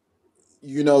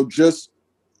 just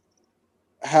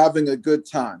having a good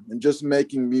time and just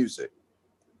making music,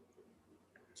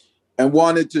 and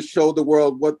wanted to show the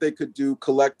world what they could do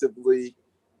collectively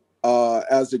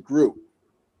as a group.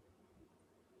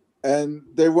 And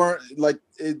they weren't like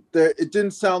it. It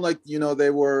didn't sound like they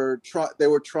were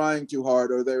trying too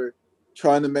hard, or they were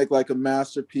trying to make like a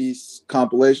masterpiece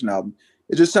compilation album.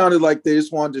 It just sounded like they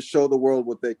just wanted to show the world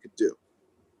what they could do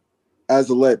as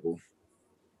a label.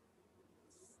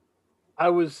 I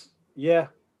was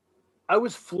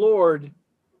floored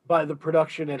by the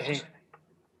production at hand,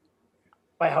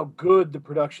 by how good the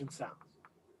production sounds.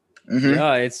 Mm-hmm.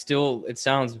 Yeah, it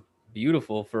sounds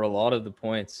beautiful for a lot of the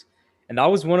points. And that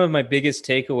was one of my biggest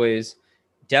takeaways,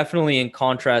 definitely in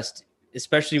contrast,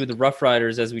 especially with the Rough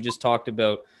Riders, as we just talked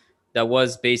about. That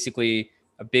was basically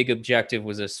a big objective,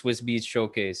 was a Swiss Beats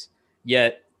showcase.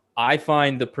 Yet I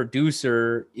find the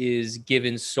producer is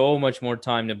given so much more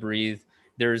time to breathe.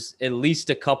 There's at least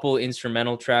a couple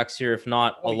instrumental tracks here, if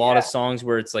not a lot of songs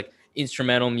where it's like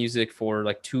instrumental music for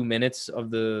like 2 minutes of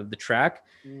the track.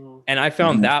 And I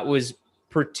found that was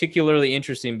particularly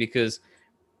interesting because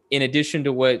in addition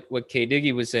to what K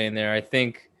Diggy was saying there, I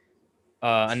think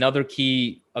another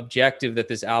key objective that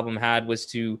this album had was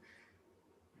to,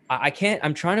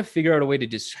 I'm trying to figure out a way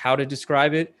to how to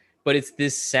describe it, but it's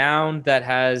this sound that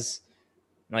has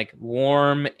like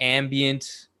warm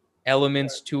ambient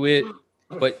elements to it,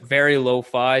 but very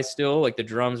lo-fi still. Like the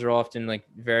drums are often like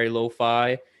very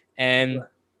lo-fi. And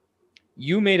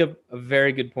you made a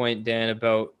very good point, Dan,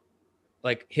 about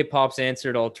like hip hop's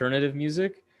answer to alternative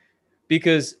music,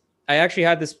 because I actually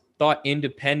had this thought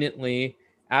independently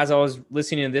as I was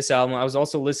listening to this album. I was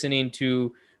also listening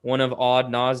to one of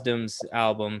Odd Nosdam's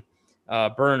album,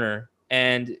 Burner.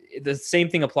 And the same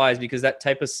thing applies because that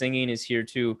type of singing is here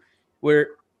too, where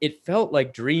it felt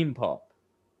like dream pop.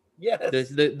 Yes.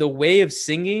 The way of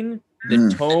singing,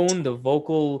 the tone, the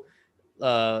vocal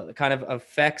kind of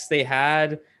effects they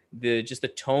had, just the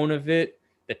tone of it,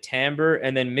 the timbre,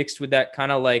 and then mixed with that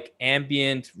kind of like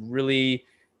ambient, really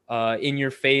in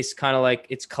your face, kind of like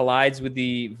it collides with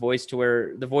the voice to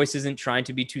where the voice isn't trying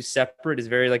to be too separate. It's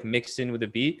very like mixed in with the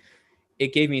beat.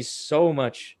 It gave me so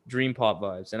much dream pop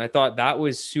vibes, and I thought that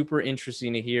was super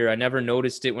interesting to hear. I never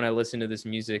noticed it when I listened to this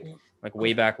music like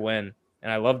way back when,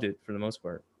 and I loved it for the most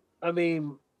part. I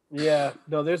mean, yeah,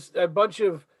 no, there's a bunch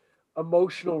of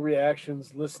emotional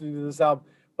reactions listening to this album,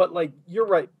 but like you're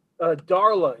right.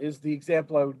 Darla is the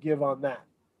example I would give on that.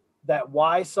 That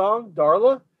Y song,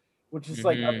 Darla, which is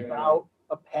like about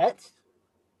a pet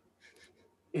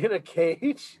in a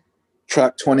cage.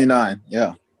 Track 29.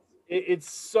 Yeah.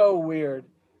 It's so weird,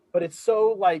 but it's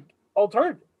so like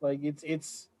alternative. Like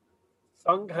it's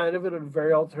sung kind of in a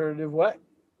very alternative way.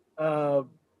 My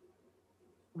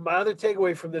other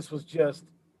takeaway from this was just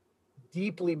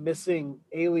deeply missing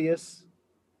Alias,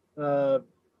 Brandon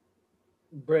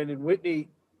Whitney.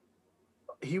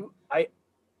 I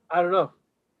don't know.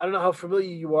 I don't know how familiar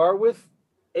you are with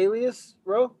Alias,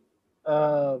 Ro.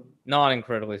 Not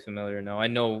incredibly familiar. No, I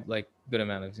know like good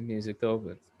amount of music though,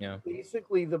 but yeah.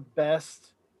 Basically the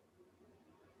best.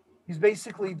 He's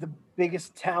basically the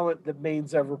biggest talent that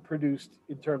Maine's ever produced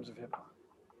in terms of hip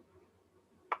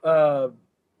hop.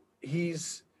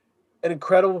 He's an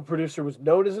incredible producer, was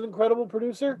known as an incredible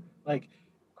producer, like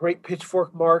great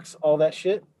pitchfork marks, all that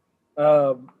shit.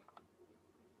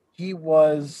 He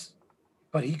was,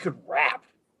 but he could rap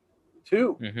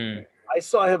too. Mm-hmm. I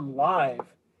saw him live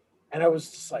and I was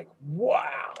just like,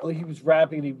 wow. He was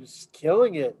rapping, he was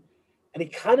killing it. And he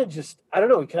kind of just, I don't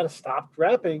know, he kind of stopped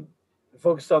rapping and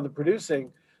focused on the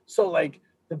producing. So, like,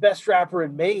 the best rapper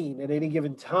in Maine at any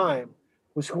given time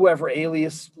was whoever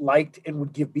Alias liked and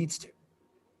would give beats to.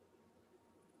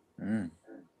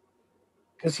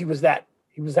 Because he was that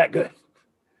good.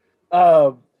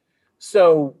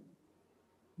 So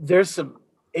there's some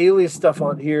Alias stuff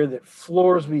on here that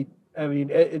floors me. I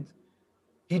mean,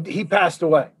 he passed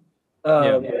away.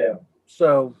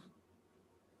 So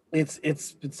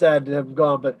it's been sad to have him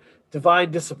gone, but Divine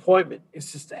Disappointment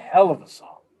is just a hell of a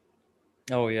song.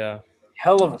 Oh yeah.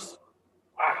 Hell of a song.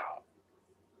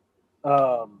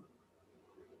 Wow.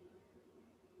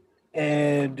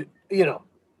 And you know,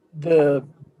 the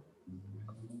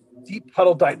Deep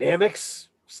Puddle Dynamics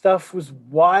stuff was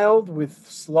wild with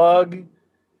Slug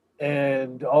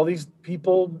and all these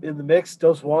people in the mix.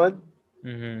 Dose One.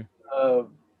 Mm-hmm.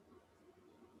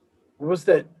 What was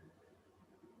that?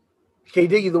 K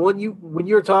Diggy, the one when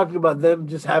you were talking about them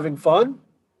just having fun.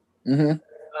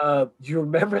 Mm-hmm. Do you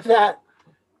remember that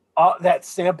that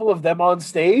sample of them on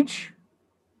stage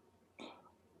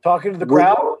talking to the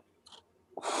crowd?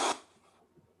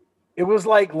 It was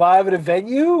like live at a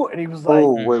venue, and he was like,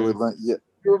 "Oh, wait, yeah."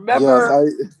 You remember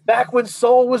back when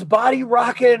soul was body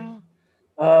rocking,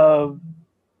 and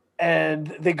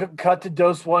they cut to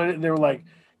Dose One, and they were like,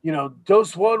 you know,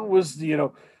 Dose One was, you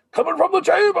know, coming from the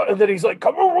chamber, and then he's like,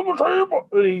 coming from the chamber,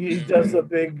 and he does a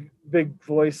big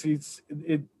voice.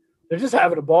 They're just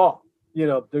having a ball, you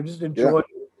know, they're just enjoying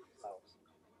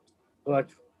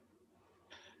themselves.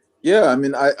 Yeah, I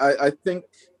mean, I think,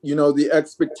 you know, the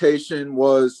expectation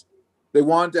was they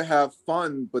wanted to have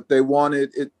fun, but they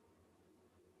wanted it.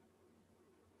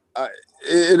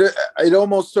 It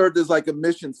almost served as like a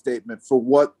mission statement for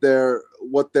what their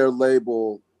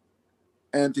label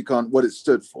Anticon, what it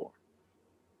stood for.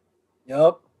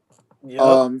 Yep.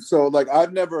 So like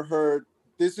I've never heard,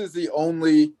 this is the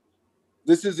only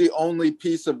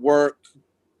piece of work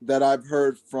that I've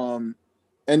heard from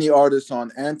any artist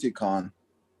on Anticon.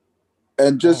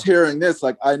 And just hearing this,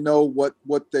 like I know what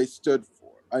they stood for.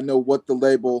 I know what the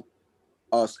label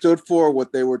stood for,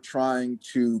 what they were trying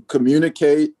to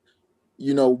communicate,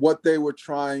 you know, what they were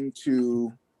trying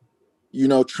to, you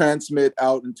know, transmit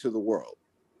out into the world.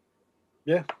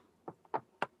 Yeah.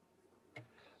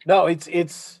 No,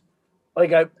 it's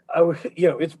like I you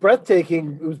know, it's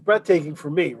breathtaking. It was breathtaking for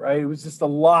me, right? It was just a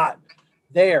lot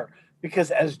there because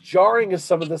as jarring as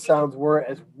some of the sounds were,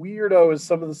 as weirdo as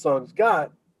some of the songs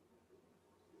got,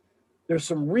 there's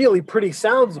some really pretty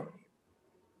sounds on it.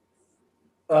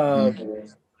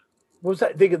 What was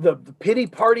that? Think of the Pity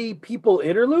Party People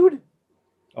interlude.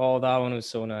 Oh, that one was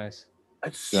so nice.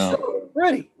 It's so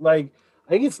pretty. Like I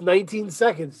think it's 19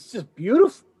 seconds. It's just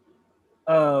beautiful.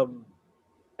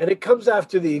 And it comes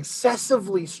after the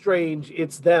excessively strange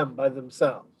 "It's Them" by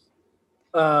themselves.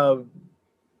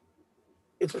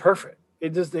 It's perfect.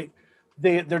 It just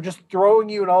they're just throwing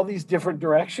you in all these different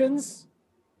directions.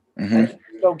 And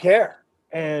you don't care,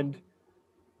 and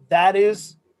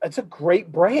it's a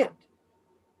great brand.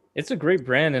 It's a great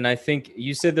brand, and I think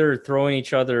you said they're throwing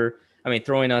each other I mean,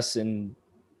 throwing us in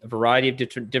a variety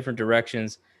of different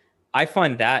directions. I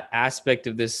find that aspect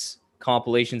of this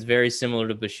compilation is very similar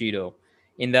to Bushido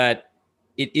in that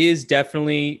it is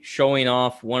definitely showing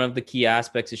off. One of the key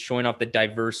aspects is showing off the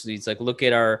diversity. It's like, look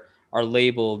at our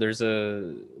label. There's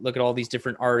a look at all these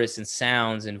different artists and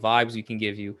sounds and vibes we can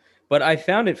give you. But I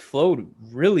found it flowed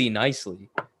really nicely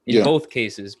in both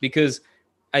cases, because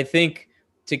I think,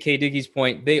 to K Dickey's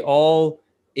point, they all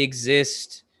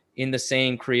exist in the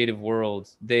same creative world.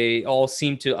 They all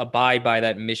seem to abide by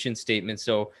that mission statement.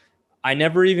 So I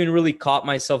never even really caught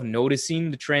myself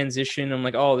noticing the transition. I'm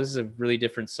like, oh, this is a really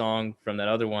different song from that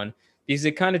other one, because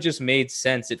it kind of just made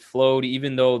sense. It flowed,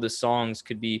 even though the songs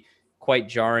could be quite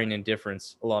jarring in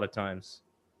difference a lot of times.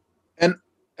 And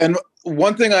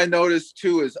one thing I noticed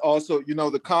too is also, you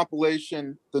know, the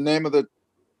compilation, the name of the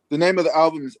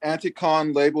album is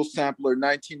Anticon Label Sampler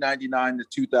 1999 to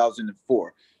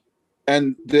 2004.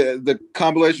 And the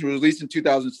compilation was released in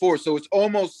 2004. So it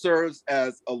almost serves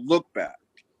as a look back.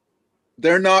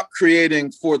 They're not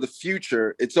creating for the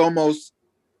future. It's almost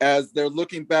as they're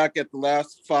looking back at the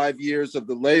last 5 years of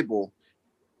the label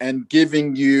and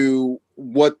giving you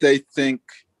what they think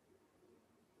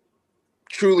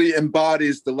truly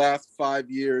embodies the last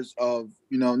 5 years of,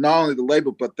 you know, not only the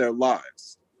label, but their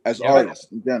lives as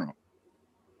artists in general.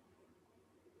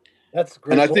 That's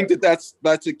great. And I think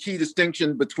that's a key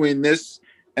distinction between this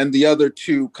and the other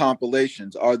two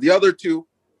compilations. The other two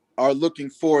are looking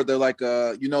forward. They're like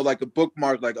a, you know, like a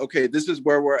bookmark, like, okay, this is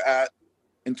where we're at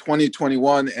in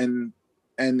 2021 and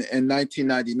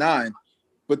 1999.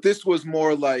 But this was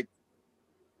more like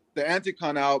the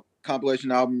Anticon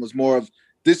compilation album was more of,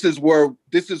 this is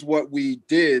what we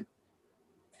did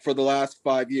for the last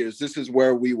 5 years. This is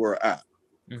where we were at.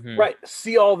 Mm-hmm. Right.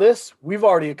 See all this? We've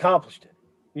already accomplished it,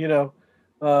 you know,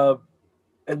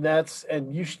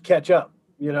 and you should catch up,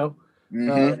 you know.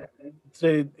 Mm-hmm.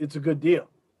 It's a good deal,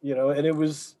 you know, and it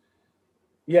was,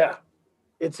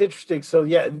 it's interesting. So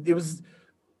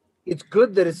it's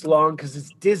good that it's long because it's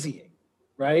dizzying,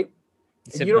 right?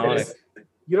 It's hypnotic.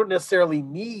 You don't necessarily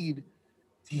need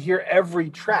to hear every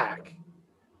track,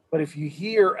 but if you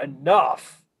hear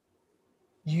enough,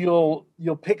 you'll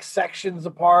pick sections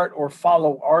apart or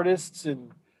follow artists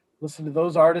and listen to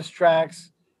those artist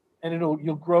tracks, and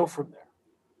you'll grow from there.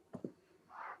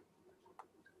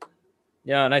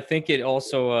 Yeah, and I think it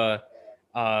also,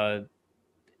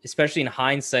 especially in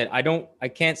hindsight, I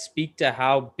can't speak to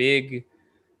how big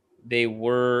they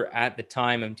were at the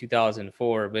time of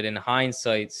 2004, but in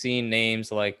hindsight, seeing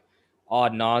names like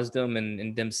Odd Nosdam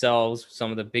and themselves,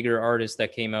 some of the bigger artists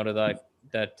that came out of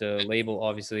that label,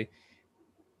 obviously,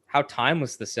 how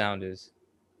timeless the sound is.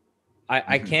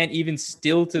 I can't even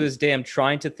still to this day, I'm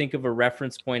trying to think of a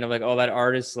reference point of like, oh, that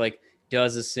artist like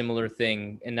does a similar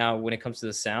thing. And now when it comes to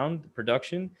the sound, the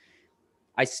production,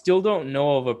 I still don't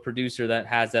know of a producer that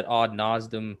has that Odd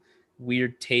Nosdam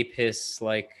weird tape hiss.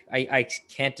 Like I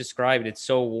can't describe it. It's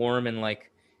so warm and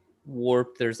like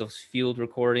warped. There's those field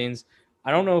recordings.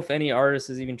 I don't know if any artist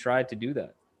has even tried to do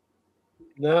that.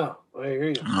 No, I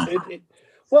hear you.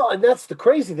 Well, and that's the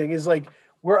crazy thing is like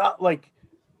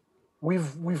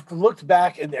we've looked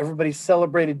back and everybody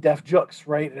celebrated Def Jux,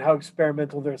 right, and how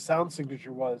experimental their sound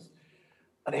signature was.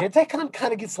 But Anticon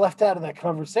kind of gets left out of that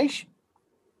conversation.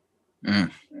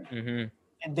 Mm-hmm.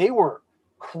 And they were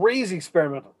crazy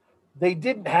experimental. They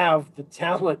didn't have the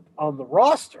talent on the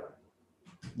roster.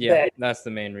 Yeah, that's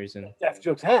the main reason. Def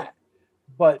Jux had.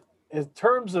 But in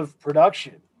terms of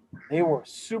production, they were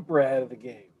super ahead of the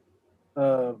game.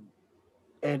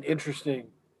 And interesting.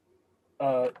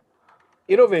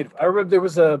 Innovative. I remember there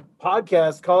was a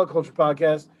podcast, Call It Culture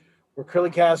podcast, where Curly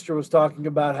Castro was talking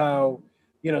about how,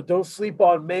 you know, don't sleep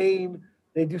on Maine.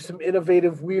 They do some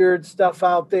innovative, weird stuff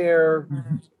out there.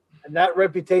 Mm-hmm. And that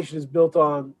reputation is built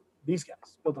on these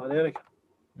guys, built on Anticon.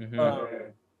 Mm-hmm.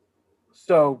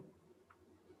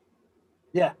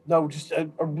 Just a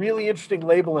really interesting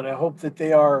label, and I hope that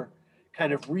they are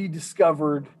kind of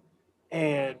rediscovered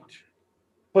and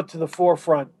put to the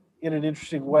forefront in an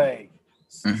interesting way.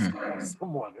 Mm-hmm.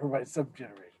 Someone, or by some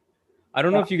generation. I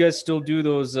don't know if you guys still do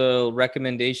those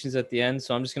recommendations at the end,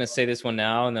 so I'm just going to say this one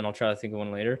now, and then I'll try to think of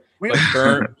one later.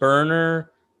 But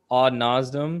Burner, Odd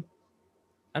Nosdam.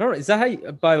 I don't know. Is that how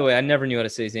you... By the way, I never knew how to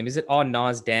say his name. Is it Odd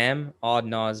Nosdam? Odd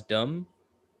Nosdam?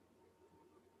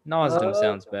 Nosdam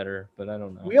sounds better, but I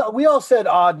don't know. We all said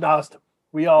Odd Nosdam.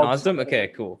 We all Nosdam?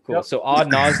 Okay, cool. Yep. So Odd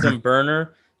Nosdam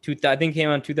Burner, I think came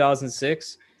out in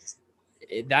 2006.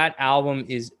 That album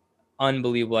is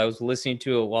unbelievable. I was listening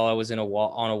to it while I was on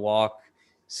a walk,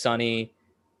 sunny.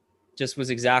 Just was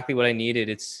exactly what I needed.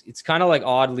 It's kind of like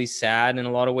oddly sad in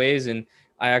a lot of ways, and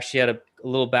I actually had a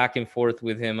little back and forth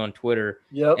with him on Twitter.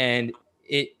 Yep. And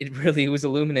it really was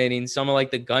illuminating. Some of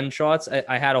like the gunshots.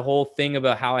 I had a whole thing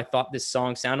about how I thought this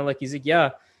song sounded like. He's like,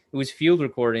 yeah, it was field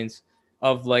recordings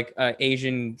of like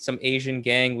some Asian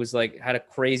gang was like had a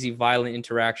crazy violent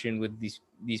interaction with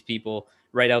these people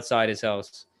right outside his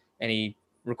house, and he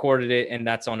recorded it, and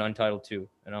that's on Untitled too.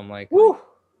 And I'm like, Woo!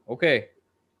 Okay,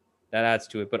 that adds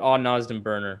to it. But Odd Nosden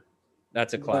Burner,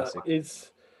 that's a classic.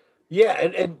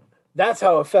 And that's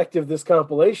how effective this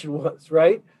compilation was,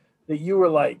 right? That you were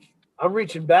like, I'm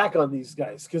reaching back on these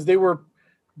guys because they were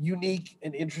unique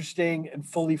and interesting and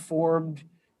fully formed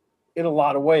in a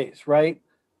lot of ways, right?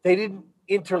 They didn't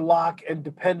interlock and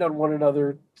depend on one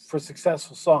another for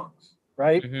successful songs,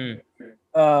 right?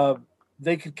 Mm-hmm.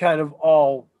 They could kind of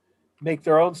all make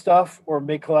their own stuff or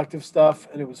make collective stuff,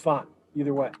 and it was fine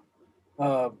either way.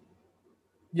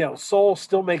 Soul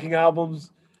still making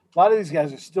albums. A lot of these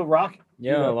guys are still rocking.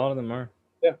 Yeah, a lot of them are.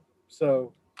 Yeah.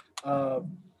 So,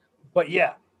 but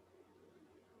yeah,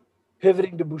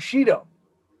 pivoting to Bushido.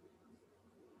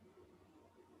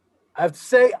 I have to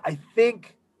say, I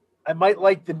think I might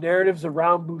like the narratives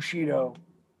around Bushido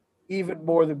even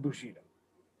more than Bushido.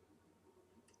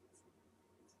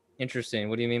 Interesting.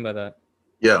 What do you mean by that?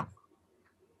 Yeah.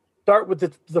 Start with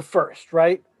the first,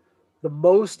 right? The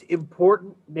most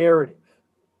important narrative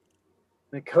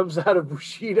that comes out of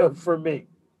Bushido for me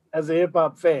as a hip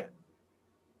hop fan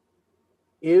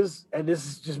is, and this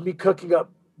is just me cooking up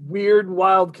weird,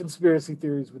 wild conspiracy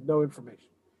theories with no information.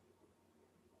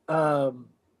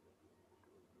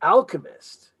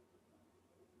 Alchemist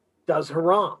does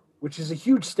Haram, which is a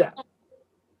huge step.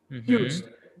 Mm-hmm. Huge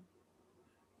step.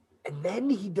 And then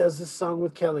he does this song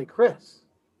with Kelly Chris.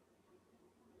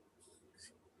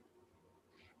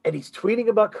 And he's tweeting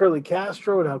about Curly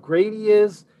Castro and how great he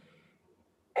is.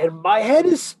 And my head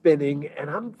is spinning, and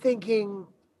I'm thinking,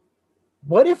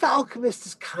 what if Alchemist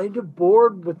is kind of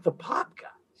bored with the pop guys?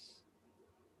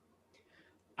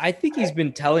 I think he's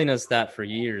been telling us that for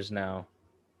years now.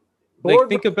 Like,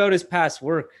 think about his past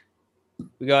work.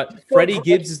 We got Freddie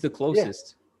Gibbs is the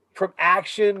closest. Yeah. From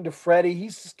Action to Freddie,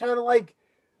 he's just kind of like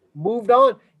moved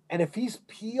on. And if he's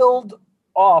peeled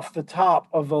off the top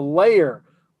of a layer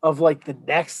of like the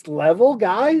next level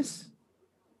guys,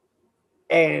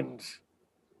 and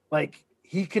like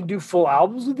he can do full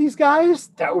albums with these guys,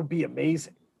 that would be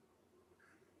amazing.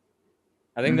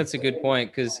 I think that's a good point,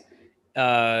 because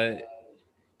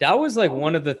that was like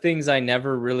one of the things I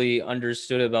never really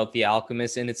understood about The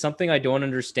Alchemist, and it's something I don't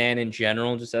understand in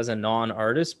general just as a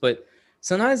non-artist, but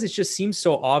sometimes it just seems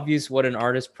so obvious what an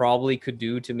artist probably could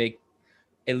do to make,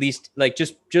 at least like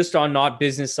just on not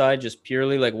business side, just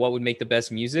purely like what would make the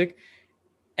best music.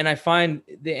 And I find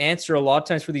the answer a lot of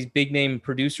times for these big name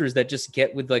producers that just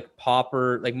get with like pop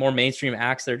or like more mainstream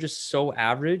acts that are just so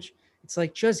average. It's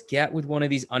like, just get with one of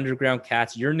these underground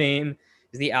cats. Your name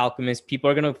is The Alchemist. People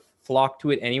are going to flock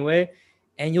to it anyway.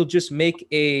 And you'll just make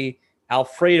a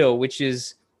Alfredo, which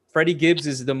is Freddie Gibbs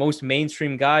is the most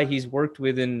mainstream guy he's worked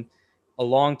with in a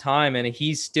long time. And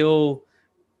he's still,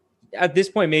 at this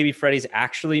point, maybe Freddie's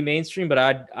actually mainstream, but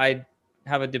I'd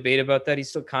have a debate about that. He's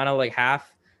still kind of like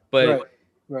half, but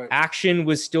right. Action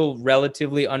was still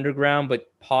relatively underground,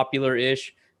 but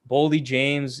popular-ish. Boldy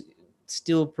James,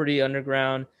 still pretty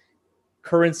underground.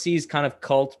 Currency's kind of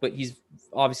cult, but he's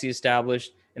obviously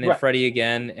established. And then Freddie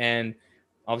again, and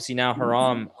obviously now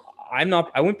Haram. I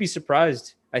wouldn't be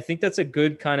surprised. I think that's a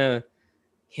good kind of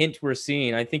hint we're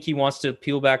seeing. I think he wants to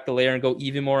peel back the layer and go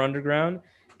even more underground,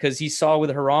 because he saw with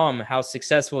Haram how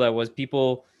successful that was.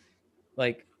 People,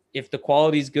 like, if the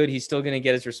quality's good, he's still going to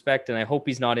get his respect, and I hope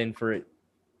he's not in for it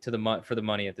for the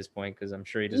money at this point, because I'm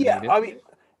sure he doesn't need it. I mean,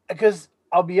 because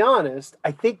I'll be honest,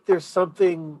 I think there's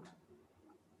something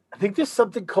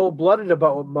cold-blooded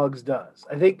about what Muggs does.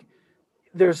 I think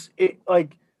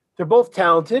like, they're both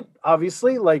talented,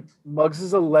 obviously. Like, Muggs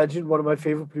is a legend, one of my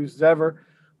favorite producers ever.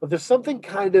 But there's something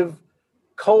kind of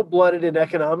cold-blooded and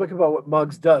economic about what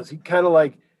Muggs does. He kind of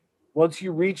like, once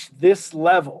you reach this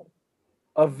level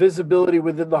of visibility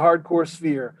within the hardcore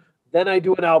sphere, then I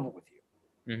do an album with you.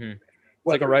 Mm-hmm. It's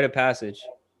like a rite of passage.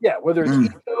 Yeah, whether it's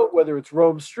Ego, whether it's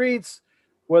Rome Streets,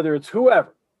 whether it's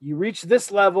whoever. You reach this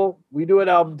level, we do an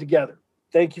album together.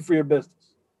 Thank you for your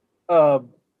business.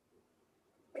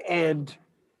 And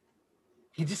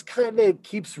he just kind of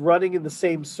keeps running in the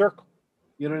same circle.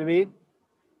 You know what I mean?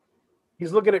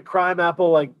 He's looking at Crime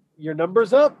Apple like, your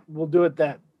number's up, we'll do it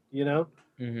then, you know?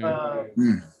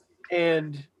 Mm-hmm.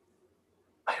 And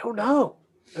I don't know.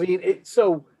 I mean,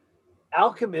 so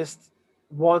Alchemist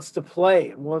wants to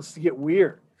play and wants to get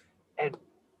weird. And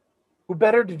who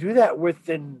better to do that with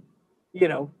than,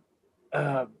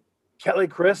 Kelly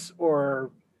Chris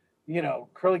or,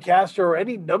 Curly Castro or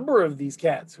any number of these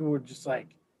cats who were just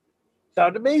like,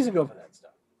 sound amazing over that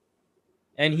stuff.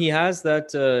 And he has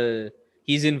that,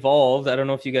 he's involved. I don't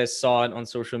know if you guys saw it on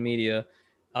social media.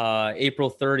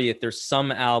 April 30th, there's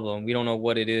some album, we don't know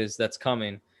what it is, that's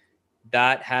coming.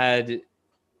 That had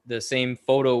the same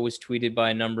photo was tweeted by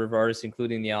a number of artists,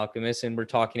 including The Alchemist. And we're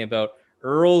talking about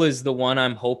Earl is the one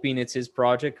I'm hoping it's his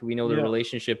project. We know the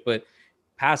relationship, but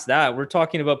past that, we're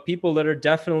talking about people that are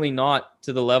definitely not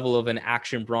to the level of an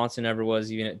Action Bronson ever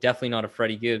was, even definitely not a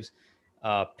Freddie Gibbs.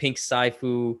 Pink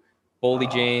Saifu,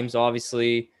 Boldy James,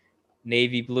 obviously,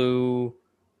 Navy Blue,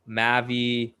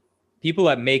 Mavi, people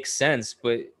that make sense,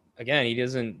 but again, he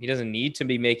doesn't need to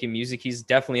be making music. He's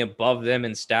definitely above them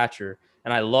in stature.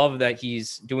 And I love that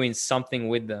he's doing something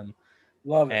with them.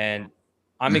 Love it. And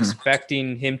I'm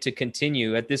expecting him to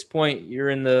continue. At this point,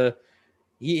 you're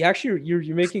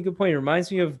making a good point. It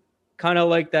reminds me of kind of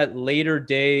like that later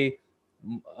day,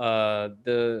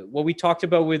 what we talked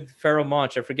about with Pharoah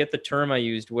Monch. I forget the term I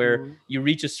used, where you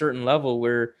reach a certain level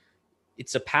where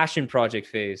it's a passion project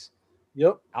phase.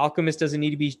 Yep. Alchemist doesn't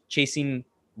need to be chasing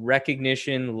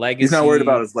recognition, legacy. He's not worried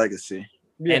about his legacy.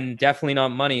 And definitely not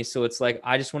money. So it's like,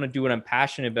 I just want to do what I'm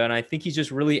passionate about. And I think he's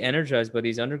just really energized by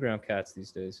these underground cats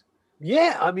these days.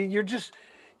 Yeah. I mean,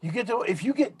 if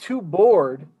you get too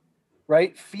bored,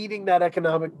 right, feeding that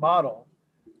economic model,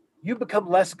 you become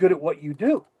less good at what you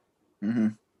do. Mm-hmm.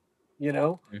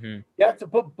 You have to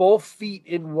put both feet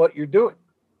in what you're doing,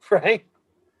 right?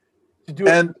 To do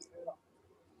it.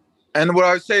 And what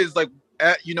I would say is like,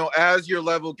 as your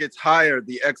level gets higher,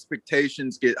 the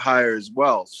expectations get higher as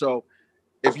well. So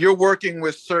if you're working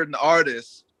with certain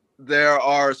artists, there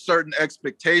are certain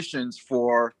expectations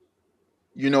for,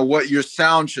 what your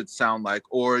sound should sound like,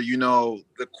 or,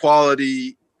 the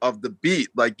quality of the beat.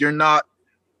 Like the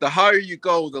higher you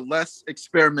go, the less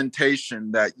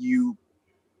experimentation that you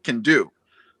can do.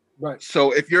 Right.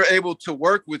 So if you're able to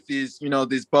work with these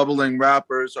bubbling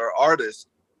rappers or artists,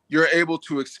 you're able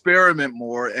to experiment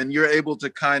more, and you're able to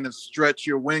kind of stretch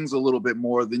your wings a little bit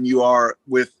more than you are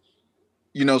with,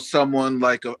 someone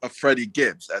like a Freddie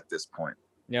Gibbs at this point.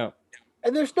 Yeah.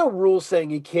 And there's no rule saying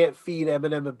he can't feed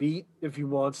Eminem a beat if he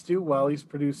wants to while he's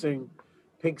producing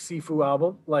Pink Sifu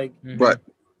album. Like, right.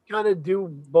 Kind of do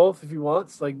both if he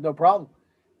wants, like, no problem.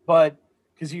 But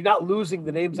because you're not losing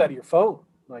the names out of your phone,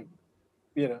 like,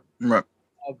 Right.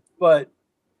 But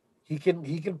he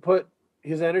can put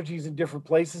his energies in different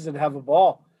places and have a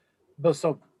ball. But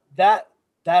so that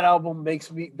song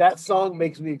makes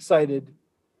me excited,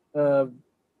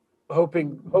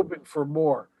 hoping for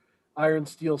more Iron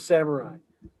Steel Samurai.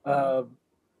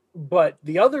 But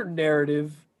the other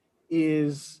narrative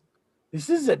is this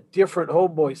is a different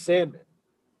Homeboy Sandman.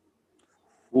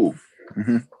 Ooh.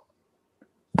 Mm-hmm.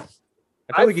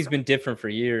 I feel like he's been different for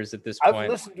years at this point. I've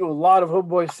listened to a lot of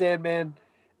Homeboy Sandman,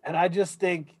 and I just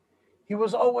think he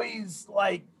was always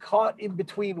like caught in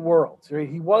between worlds. Right?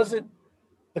 He wasn't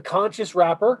the conscious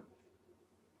rapper,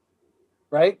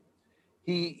 right?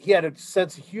 He had a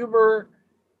sense of humor.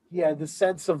 He had the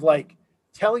sense of like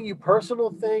telling you personal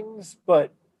things,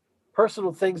 but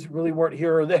personal things really weren't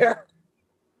here or there.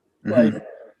 Mm-hmm. Like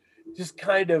just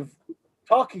kind of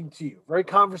talking to you, very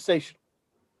conversational.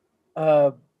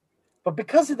 But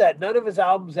because of that, none of his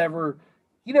albums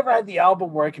he never had the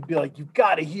album where I could be like, you've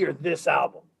got to hear this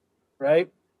album,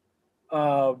 right?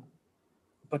 But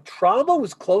Trauma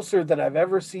was closer than I've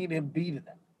ever seen him be to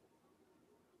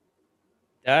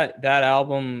that. That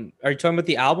album, are you talking about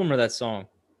the album or that song?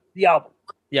 The album.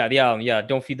 Yeah, the album. Yeah,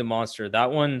 Don't Feed the Monster.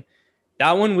 That one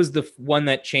was the one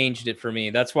that changed it for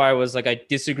me. That's why I was like, I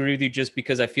disagree with you just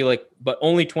because I feel like, but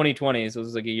only 2020, so it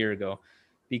was like a year ago.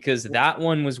 Because that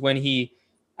one was when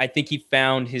I think he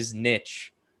found his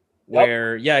niche.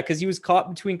 Where, because he was caught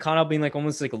between kind of being like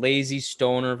almost like lazy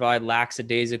stoner vibe,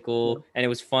 lackadaisical, and it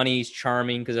was funny, he's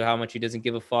charming because of how much he doesn't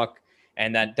give a fuck.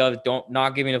 And that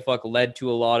not giving a fuck led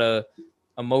to a lot of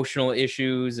emotional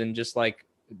issues and just like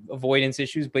avoidance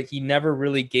issues, but he never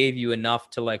really gave you enough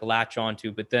to like latch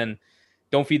onto. But then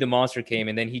Don't Feed the Monster came,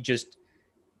 and then he just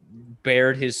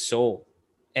bared his soul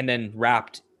and then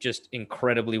rapped just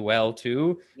incredibly well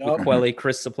too, with Quelle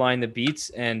Chris supplying the beats.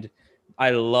 And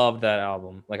I love that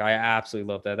album. Like, I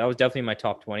absolutely love that. That was definitely my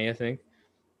top 20, I think.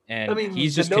 And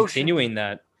he's just continuing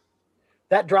that.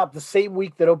 That dropped the same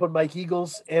week that Open Mike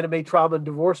Eagles, Anime Trauma and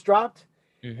Divorce dropped.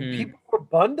 And people were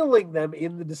bundling them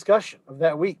in the discussion of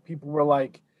that week. People were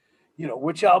like,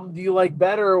 which album do you like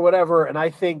better or whatever? And I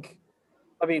think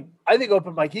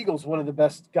Open Mike Eagles is one of the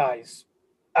best guys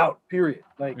out, period.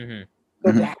 Like,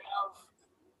 but to have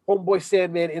Homeboy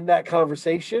Sandman in that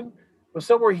conversation was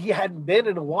somewhere he hadn't been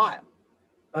in a while.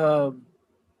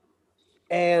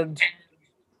 And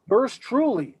Yours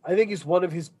Truly, I think, is one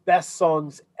of his best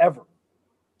songs ever.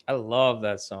 I love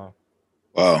that song.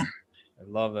 Wow. I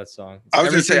love that song. It's I was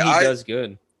gonna everything say he does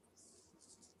good.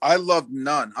 I love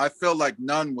None. I feel like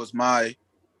None was my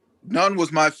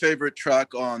favorite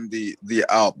track on the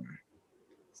album.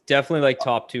 It's definitely like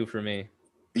top 2 for me.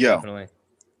 Yeah. Definitely.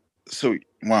 So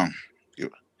wow.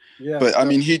 Yeah. But I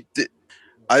mean, he did.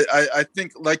 I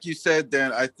think, like you said,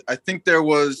 Dan. I think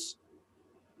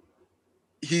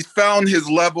he found his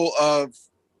level of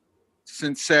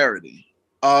sincerity.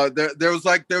 There was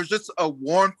just a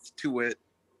warmth to it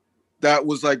that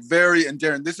was like very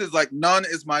endearing. This is like None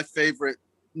is my favorite.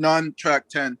 None track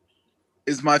 10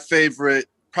 is my favorite,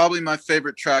 probably my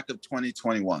favorite track of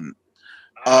 2021.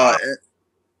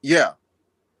 Yeah.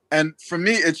 And for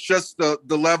me, it's just the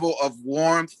level of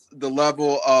warmth, the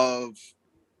level of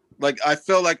like, I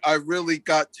feel like I really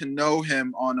got to know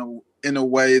him in a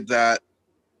way that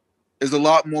is a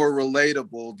lot more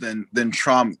relatable than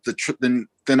Trauma,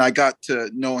 than I got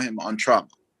to know him on Trauma.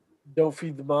 Don't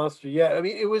Feed the Monster. Yeah, I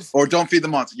mean, it was. Or Don't Feed the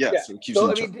Monster. Yes. Yeah. So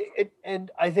I mean,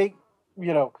 and I think,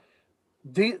 you know,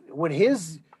 when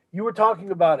you were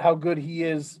talking about how good he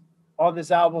is on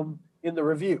this album in the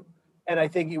review, and I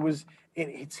think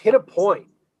it's hit a point.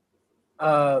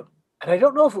 And I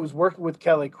don't know if it was working with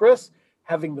Kelly Chris,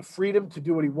 having the freedom to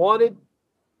do what he wanted,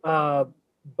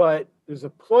 but there's a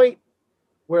point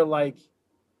where like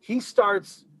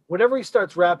whenever he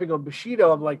starts rapping on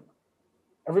Bushido, I'm like,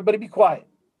 everybody be quiet.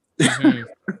 Mhm.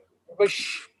 Everybody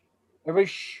shh. Everybody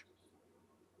shh.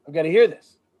 I've got to hear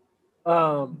this.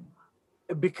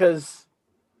 Because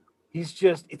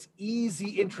it's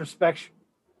easy introspection.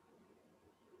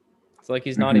 It's like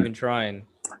he's not even trying.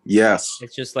 Yes.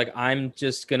 It's just like, I'm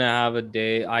just gonna have a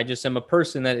day. I just am a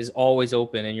person that is always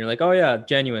open, and you're like, oh yeah,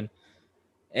 genuine.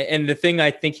 And the thing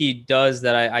I think he does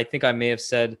that I think I may have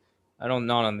said, I don't,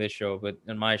 not on this show, but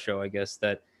in my show, I guess,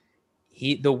 that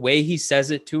the way he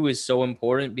says it too is so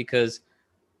important, because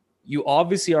you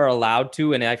obviously are allowed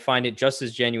to, and I find it just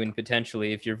as genuine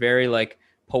potentially if you're very like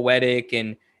poetic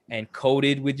and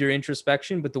coded with your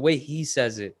introspection. But the way he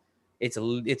says it,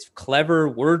 it's clever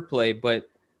wordplay, but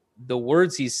the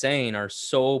words he's saying are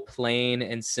so plain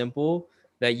and simple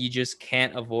that you just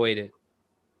can't avoid it.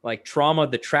 Like Trauma,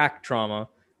 the track Trauma,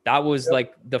 that was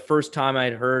like the first time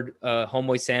I'd heard a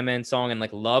Homeboy Sandman song and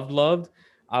like loved.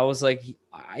 I was like,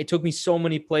 it took me so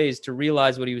many plays to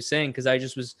realize what he was saying, because I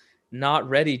just was not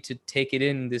ready to take it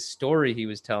in, this story he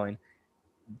was telling.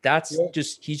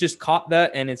 He's just caught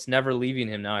that, and it's never leaving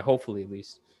him now, hopefully, at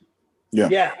least.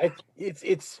 Yeah.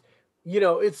 It's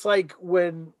like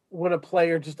when a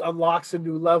player just unlocks a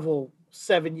new level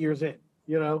 7 years in,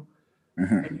 and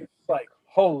it's like,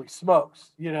 holy smokes,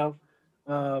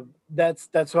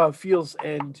 that's how it feels.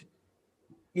 And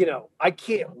I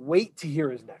can't wait to hear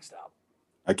his next album.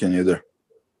 I can't either.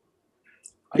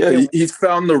 He's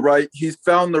found the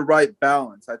right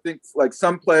balance. I think like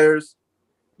some players,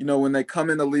 when they come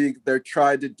in the league, they're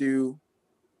trying to do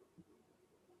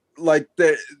like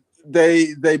they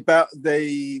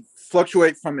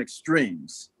fluctuate from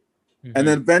extremes. Mm-hmm. And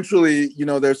then eventually,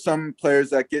 there's some players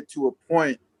that get to a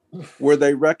point where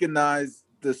they recognize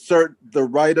the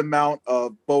right amount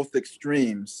of both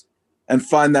extremes and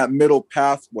find that middle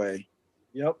pathway.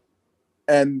 Yep.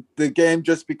 And the game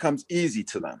just becomes easy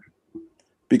to them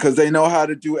because they know how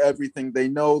to do everything. They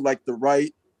know like the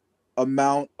right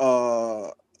amount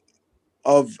of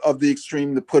the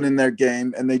extreme to put in their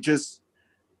game, and they just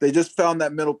found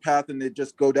that middle path, and they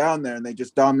just go down there and they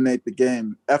just dominate the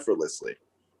game effortlessly.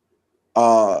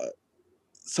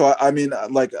 So I mean,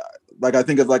 like I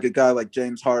think of like a guy like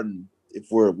James Harden, if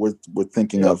we're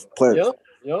thinking of players.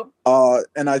 Yep.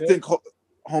 And I think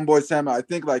Homeboy Sandman, I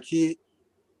think like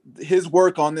his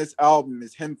work on this album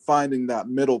is him finding that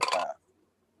middle path.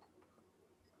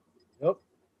 Yep.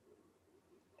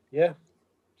 Yeah.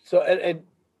 So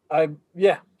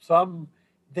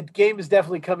the game is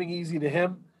definitely coming easy to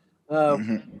him.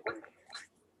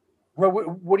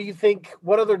 What do you think?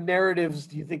 What other narratives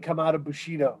do you think come out of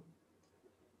Bushido?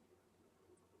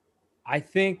 I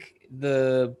think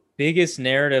the biggest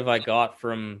narrative I got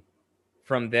from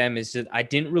them is that I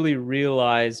didn't really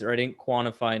realize, or I didn't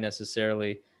quantify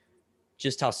necessarily,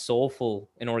 just how soulful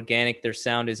and organic their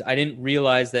sound is. I didn't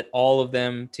realize that all of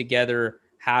them together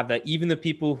have that. Even the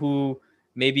people who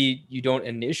maybe you don't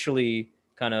initially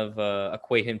kind of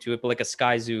equate him to it, but like a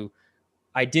Sky Zoo,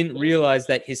 I didn't realize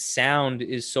that his sound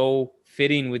is so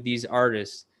fitting with these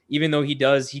artists. Even though he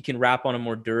can rap on a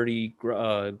more dirty,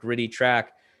 gritty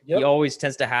track. Yep. He always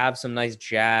tends to have some nice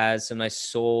jazz, some nice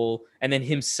soul. And then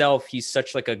himself, he's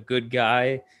such like a good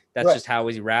guy That's Right. just how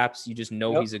he raps. You just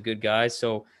know he's a good guy.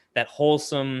 So that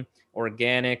wholesome,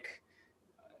 organic,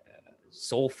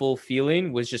 soulful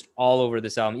feeling was just all over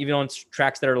this album. Even on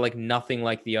tracks that are like nothing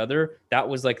like the other, that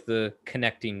was like the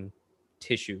connecting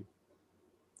tissue.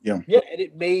 Yeah, and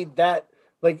it made that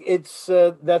like it's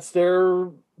that's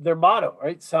their motto,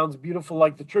 right? Sounds beautiful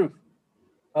like the truth.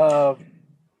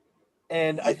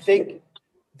 And I think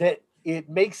that it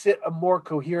makes it a more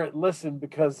coherent listen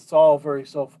because it's all very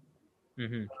soulful.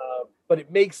 Mm-hmm. But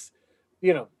it makes,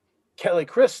 you know, Kelly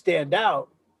Chris stand out,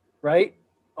 right,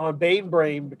 on Bane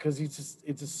Brain because it's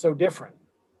just so different.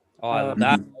 Oh,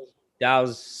 that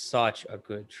was such a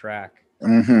good track.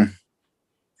 100%.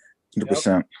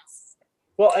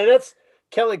 Well, and that's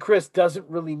Kelly Chris doesn't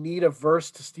really need a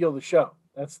verse to steal the show.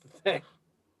 That's the thing.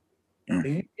 If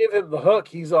you give him the hook,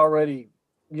 he's already,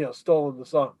 stolen the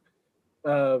song.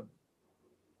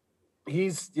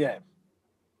 He's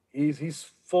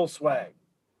full swag.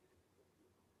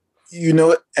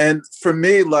 And for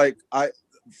me, like I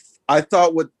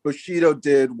thought what Bushido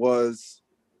did was,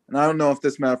 and I don't know if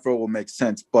this metaphor will make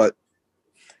sense, but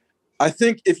I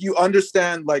think if you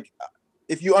understand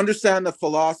the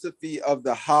philosophy of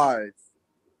the hive,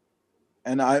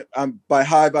 and I'm by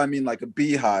hive I mean like a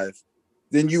beehive,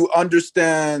 then you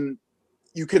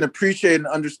can appreciate and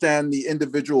understand the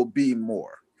individual bee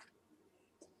more.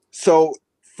 So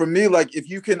for me, like if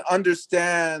you can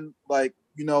understand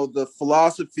the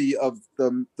philosophy of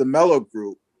the Mellow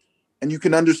Group, and you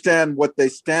can understand what they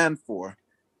stand for,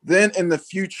 then in the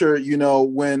future,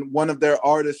 when one of their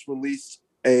artists release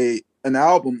an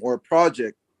album or a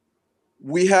project,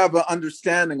 we have an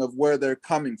understanding of where they're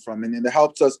coming from, and it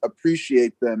helps us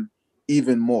appreciate them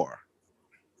even more.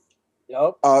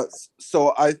 Yep.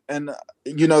 So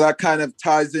that kind of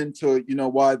ties into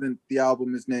why the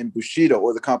album is named Bushido,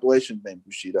 or the compilation named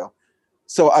Bushido.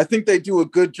 So I think they do a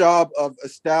good job of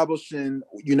establishing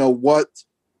what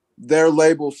their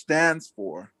label stands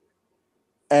for,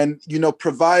 and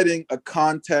providing a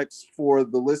context for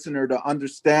the listener to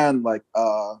understand, like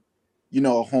a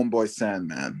Homeboy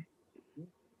Sandman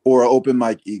or an Open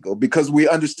Mike Eagle, because we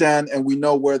understand and we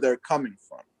know where they're coming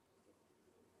from.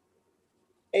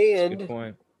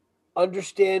 And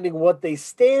understanding what they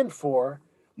stand for,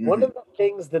 one of the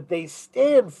things that they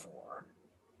stand for,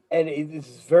 and it is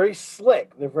very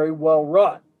slick, they're very well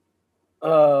run,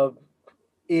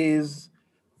 is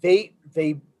they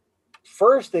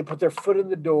first they put their foot in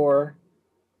the door,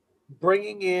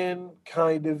 bringing in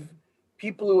kind of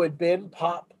people who had been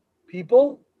pop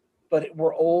people, but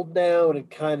were old now and had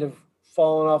kind of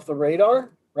fallen off the radar,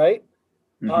 right?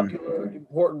 Popular,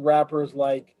 important rappers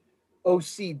like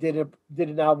OC did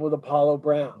an album with Apollo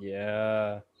Brown.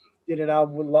 Yeah. Did an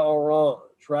album with La Orange,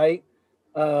 right?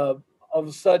 All of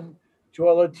a sudden,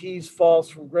 Joel Ortiz falls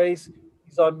from grace.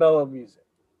 He's on Mellow Music.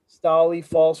 Stolly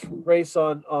falls from grace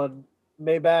on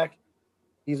Maybach.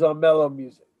 He's on Mellow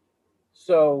Music.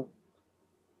 So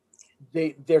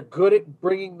they're good at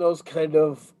bringing those kind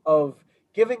of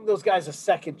giving those guys a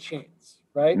second chance,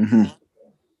 right?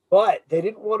 But they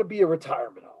didn't want to be a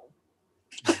retirement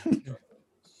home.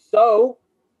 So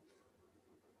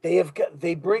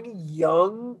they bring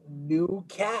young new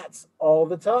cats all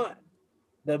the time.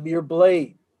 Namir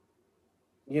Blade,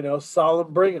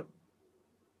 Solemn Brigham.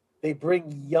 They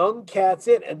bring young cats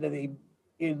in, and then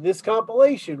in this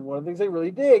compilation, one of the things they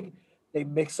really dig, they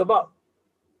mix them up.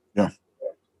 Yeah.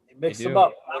 They mix them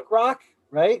up. Black Rock,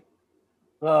 right?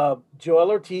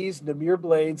 Joel Ortiz, Namir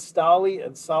Blade, Stolly,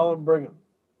 and Solemn Brigham.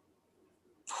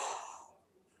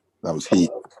 That was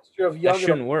heat. That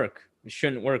shouldn't work. It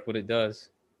shouldn't work, but it does.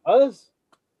 Does.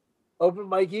 Open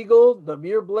Mike Eagle,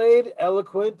 Namir Blade,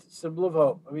 Eloquent, Symbol of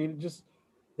Hope. I mean,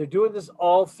 they're doing this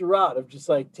all throughout of just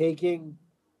like taking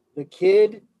the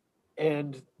kid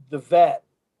and the vet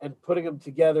and putting them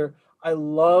together. I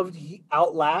loved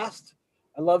Outlast.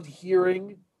 I loved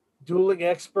hearing Dueling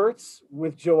Experts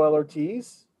with Joel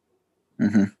Ortiz.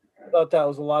 I thought that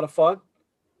was a lot of fun.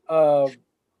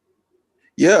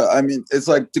 Yeah, I mean, it's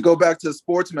like, to go back to the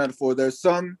sports metaphor, there's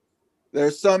some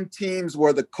teams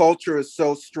where the culture is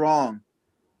so strong,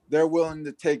 they're willing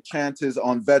to take chances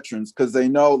on veterans because they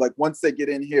know, like, once they get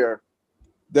in here,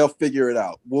 they'll figure it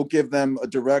out. We'll give them a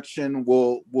direction,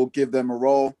 we'll give them a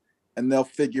role, and they'll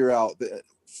figure out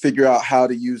how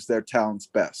to use their talents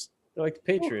best. They're like the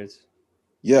Patriots.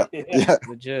 Yeah.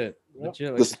 Legit. Like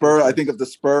the Spurs, I think of the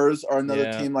Spurs are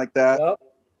another team like that.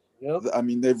 Yep. I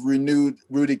mean, they've renewed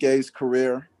Rudy Gay's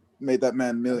career, made that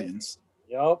man millions.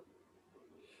 Yep.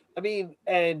 I mean,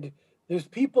 and there's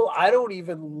people I don't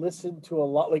even listen to a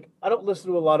lot. Like, I don't listen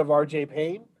to a lot of RJ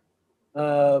Payne.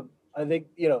 I think,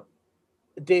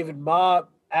 David Ma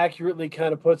accurately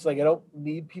kind of puts, like, I don't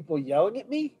need people yelling at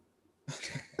me.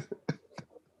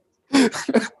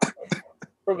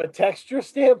 From a texture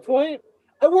standpoint,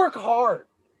 I work hard.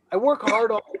 I work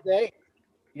hard all day.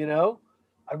 You know,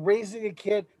 I'm raising a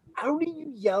kid. I don't need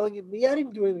you yelling at me. I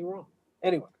didn't do anything wrong.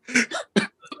 Anyway,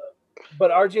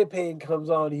 but RJ Payne comes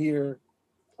on here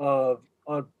on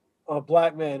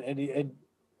Black Man and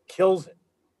kills it.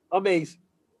 Amazing.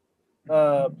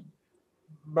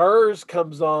 Murs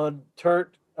comes on, turned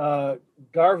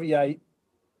Garveyite,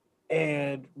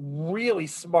 and really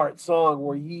smart song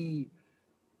where he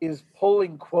is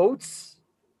pulling quotes.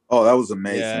 Oh, that was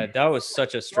amazing. Yeah, that was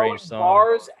such a strange song.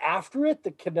 Bars after it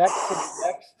that connect to the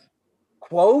next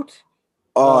quote.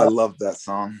 Oh, I love that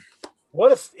song.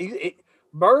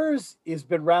 Murs has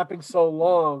been rapping so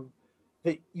long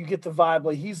that you get the vibe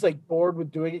like he's like bored with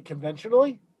doing it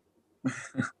conventionally. I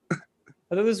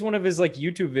thought this is one of his like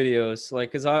YouTube videos,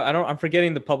 like, cause I'm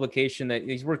forgetting the publication that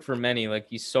he's worked for many, like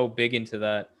he's so big into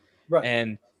that. Right.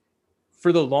 And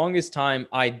for the longest time,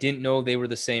 I didn't know they were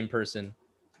the same person.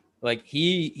 Like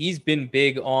he's been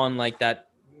big on like that,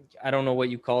 I don't know what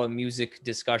you call it, music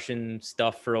discussion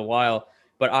stuff for a while,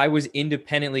 but I was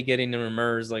independently getting to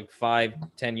Murs like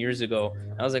 5-10 years ago.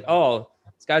 I was like, oh,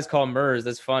 this guy's called Murs.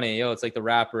 That's funny. Yo, it's like the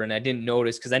rapper. And I didn't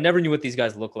notice because I never knew what these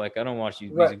guys look like. I don't watch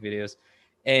these music videos.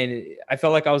 And I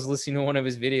felt like I was listening to one of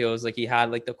his videos. Like he had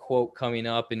like the quote coming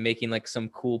up and making like some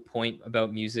cool point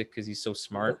about music because he's so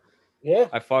smart. Yeah.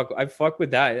 I fuck with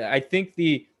that. I think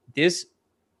this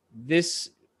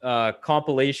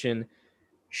compilation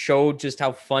showed just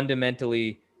how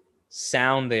fundamentally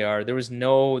sound they are. There's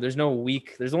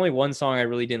only one song I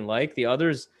really didn't like. The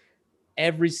others,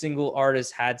 every single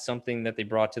artist had something that they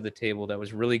brought to the table that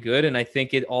was really good. And I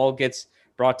think it all gets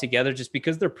brought together just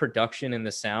because their production and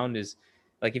the sound is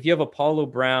like, if you have Apollo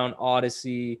Brown,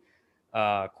 Odyssey,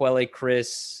 Quelle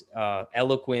Chris,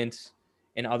 Eloquent,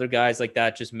 and other guys like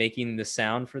that, just making the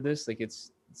sound for this, like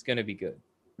it's going to be good.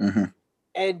 Mm-hmm.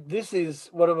 And this is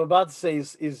what I'm about to say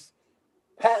is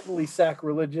patently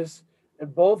sacrilegious,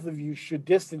 and both of you should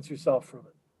distance yourself from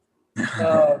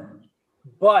it.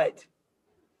 But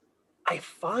I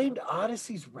find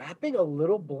Odyssey's rapping a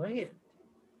little bland.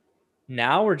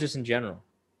 Now or just in general?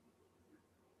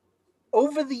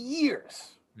 Over the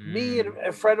years, me and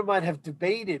a friend of mine have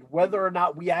debated whether or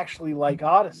not we actually like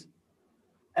Odyssey.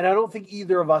 And I don't think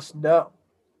either of us know.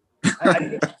 I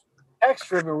think text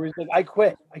from him where he's like, I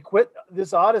quit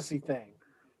this Odyssey thing.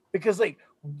 Because like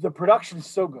the production is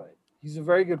so good. He's a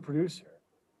very good producer.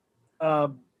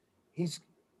 He's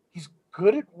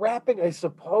good at rapping, I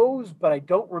suppose, but I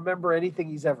don't remember anything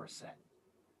he's ever said.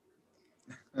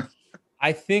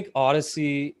 I think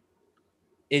Odyssey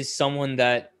is someone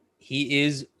that he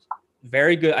is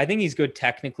very good. I think he's good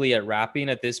technically at rapping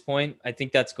at this point. I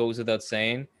think that goes without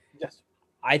saying. Yes.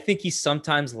 I think he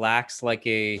sometimes lacks like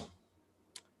a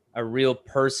real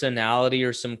personality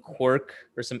or some quirk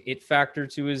or some it factor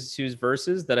to his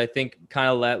verses that I think kind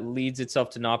of leads itself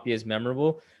to not be as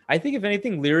memorable. I think if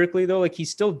anything lyrically though, like he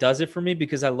still does it for me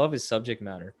because I love his subject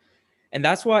matter. And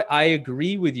that's why I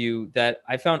agree with you that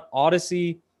I found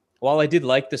Odyssey, while I did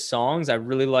like the songs, I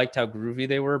really liked how groovy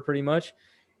they were pretty much.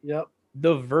 Yep.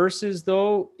 The verses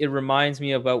though, it reminds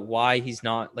me about why he's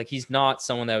not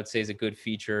someone that I would say is a good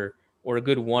feature or a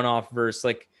good one-off verse.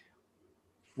 Like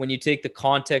when you take the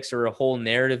context or a whole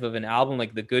narrative of an album,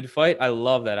 like The Good Fight, I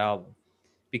love that album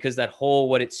because that whole,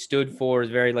 what it stood for is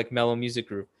very like Mellow Music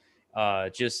Group.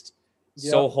 Just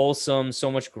so wholesome,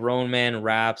 so much grown man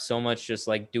rap, so much just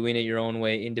like doing it your own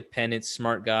way, independent,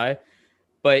 smart guy.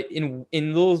 But in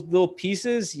little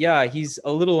pieces, yeah, he's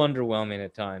a little underwhelming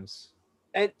at times.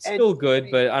 And still good,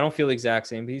 but I don't feel the exact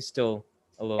same. But he's still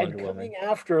a little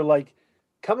underwhelming.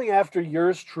 Coming after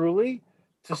yours truly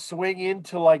to swing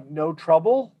into like No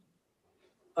Trouble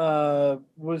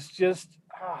was just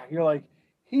you're like,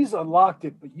 he's unlocked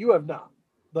it, but you have not.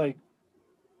 Like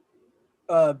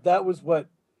that was what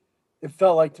it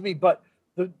felt like to me. But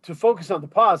to focus on the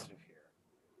positive here,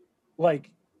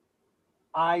 like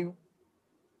I'm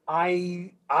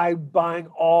buying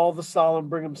all the Solomon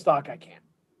Brigham stock I can.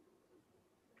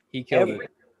 He killed it.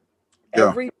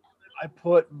 Every time I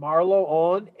put Marlo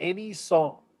on any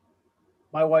song,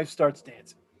 my wife starts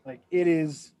dancing. Like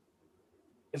it's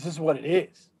just what it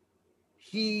is.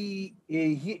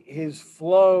 His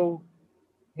flow,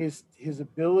 his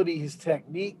ability, his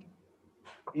technique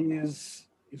is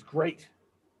great.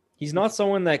 He's not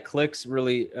someone that clicks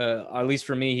really, at least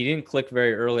for me, he didn't click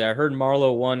very early. I heard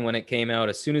Marlo 1 when it came out,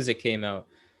 as soon as it came out,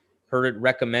 heard it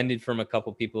recommended from a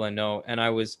couple people I know, and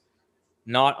I was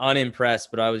not unimpressed,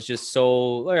 but I was just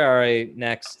so like, all right,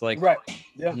 next, like Right.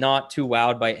 Yeah. not too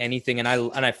wowed by anything. And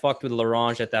I fucked with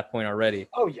Larange at that point already.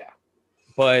 Oh yeah.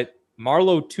 But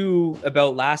Marlowe 2,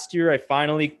 about last year, I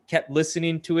finally kept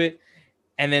listening to it,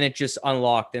 and then it just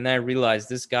unlocked. And then I realized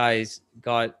this guy's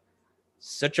got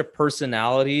such a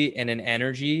personality and an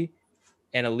energy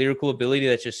and a lyrical ability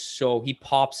that's just so, he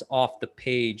pops off the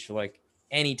page like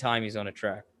anytime he's on a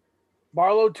track.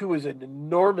 Marlowe 2 is an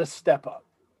enormous step up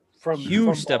from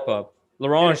Huge step Marlowe. up.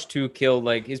 Larange 2 killed,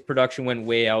 like his production went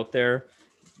way out there,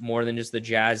 more than just the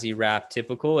jazzy rap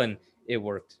typical, and it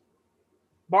worked.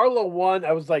 Marlowe 1,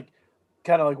 I was like,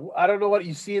 kind of like, I don't know what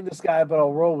you see in this guy, but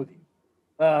I'll roll with you.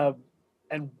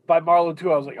 And by Marlowe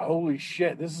 2, I was like, holy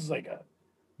shit, this is like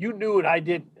you knew and I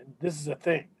didn't. And this is a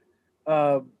thing.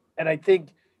 And I think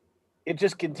it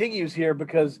just continues here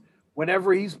because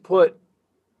whenever he's put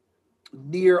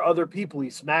near other people, he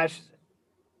smashes it.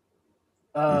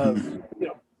 You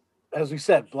know, as we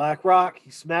said, Black Rock,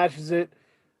 he smashes it.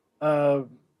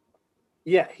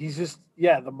 Yeah, he's just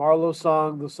the Marlowe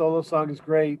song, the solo song is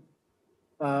great.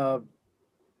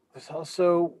 There's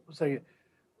also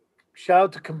shout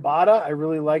out to Kambata. I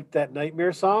really liked that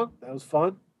Nightmare song. That was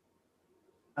fun.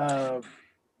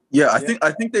 Yeah, I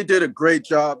think they did a great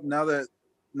job. Now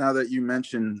that you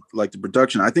mentioned like the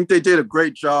production, I think they did a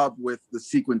great job with the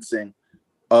sequencing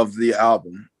of the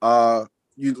album.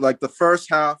 You like the first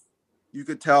half, you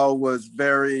could tell was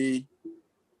very,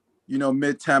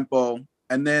 mid-tempo,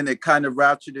 and then it kind of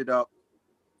ratcheted up.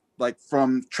 Like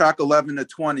from track 11 to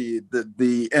 20,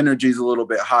 the energy's a little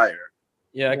bit higher.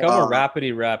 Yeah, I got more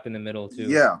rapidy rap in the middle too.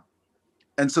 Yeah.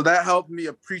 And so that helped me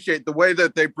appreciate the way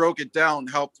that they broke it down,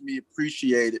 helped me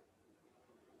appreciate it.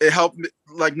 It helped me,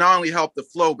 like, not only help the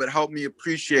flow, but helped me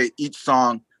appreciate each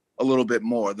song a little bit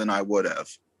more than I would have.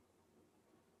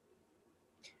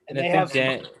 And I think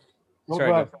Dan, sorry,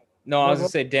 go. No, I was gonna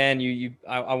say, Dan,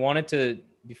 I wanted to,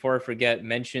 before I forget,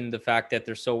 mention the fact that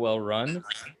they're so well run.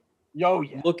 Yo,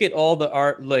 yeah. Look at all the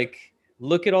art, like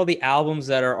look at all the albums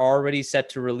that are already set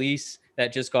to release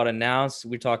that just got announced.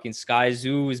 We're talking Sky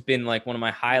Zoo has been like one of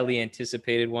my highly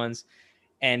anticipated ones.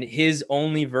 And his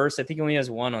only verse, I think he only has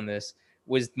one on this,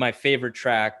 was my favorite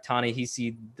track,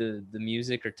 Ta-Nehisi, the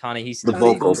music, or Ta-Nehisi. The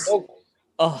vocals.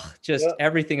 Oh, just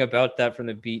everything about that, from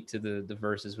the beat to the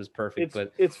verses, was perfect.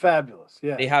 It's fabulous.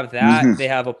 Yeah. They have that. They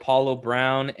have Apollo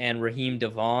Brown and Raheem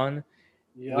Devon.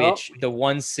 Yep. Which the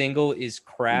one single is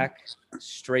Crack,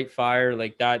 straight fire.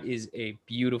 Like that is a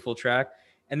beautiful track.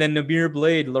 And then Namir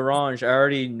Blade, Larange, I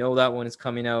already know that one is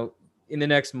coming out in the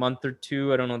next month or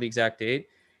two. I don't know the exact date.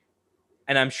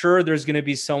 And I'm sure there's going to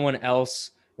be someone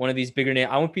else, one of these bigger names.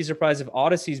 I wouldn't be surprised if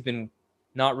Odyssey's been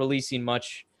not releasing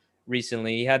much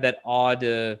recently. He had that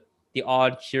the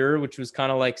Odd Cure, which was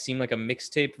kind of like, seemed like a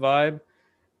mixtape vibe.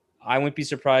 I wouldn't be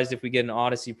surprised if we get an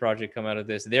Odyssey project come out of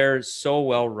this. They're so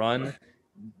well run.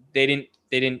 They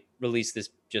didn't release this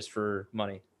just for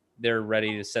money. They're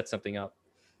ready to set something up.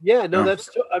 Yeah, no, that's,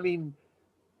 I mean,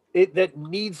 that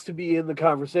needs to be in the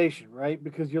conversation, right?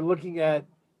 Because you're looking at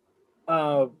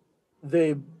the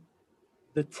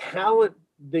talent.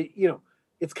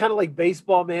 It's kind of like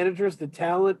baseball managers. The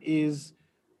talent is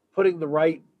putting the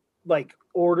right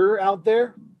order out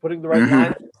there, putting the right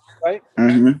lineup, right?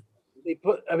 They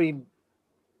put,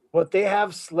 what they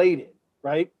have slated,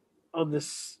 right, on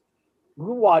this.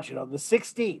 We'll watch it on the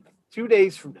 16th, 2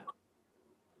 days from now,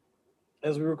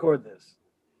 as we record this.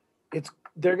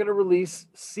 They're going to release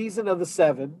Season of the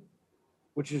Seven,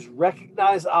 which is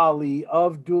Recognize Ali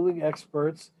of Dueling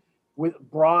Experts with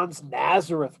Bronze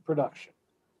Nazareth production.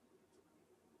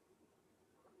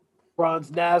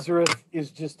 Bronze Nazareth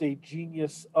is just a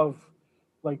genius of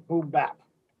boom bap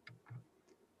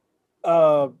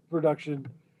production.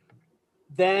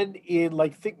 Then in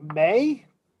May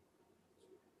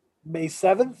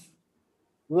 7th,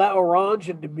 La Orange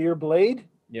and Namir Blade.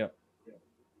 Yeah.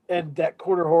 And that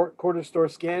corner store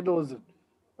scandal is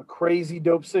a crazy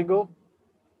dope single.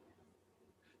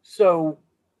 So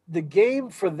the game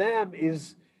for them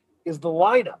is the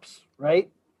lineups, right?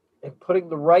 And putting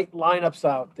the right lineups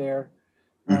out there.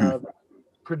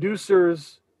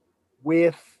 Producers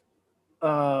with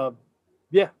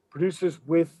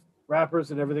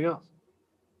rappers and everything else.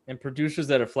 And producers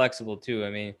that are flexible too. I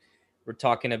mean, we're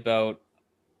talking about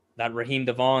that Raheem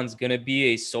Devon's going to be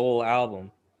a soul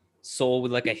album. Soul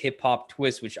with like a hip hop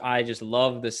twist, which I just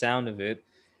love the sound of it.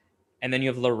 And then you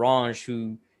have Larange,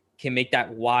 who can make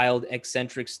that wild,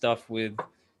 eccentric stuff with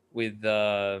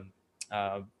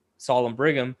Solemn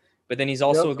Brigham. But then he's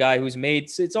also a guy who's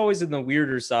made, it's always in the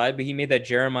weirder side, but he made that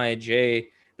Jeremiah J,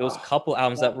 those couple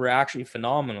albums that were actually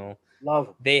phenomenal.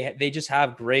 Love them. They just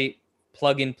have great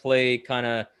plug and play kind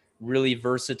of really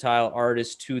versatile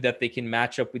artists too, that they can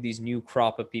match up with these new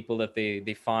crop of people that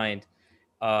they find.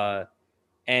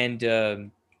 And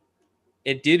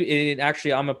it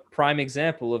actually, I'm a prime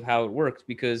example of how it worked,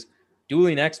 because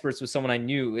Dueling Experts was someone I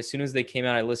knew. As soon as they came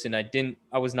out, I listened.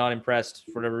 I was not impressed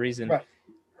for whatever reason. Right.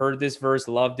 Heard this verse,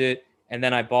 loved it, and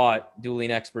then I bought Dueling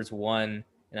Experts 1,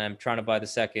 and I'm trying to buy the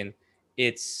second.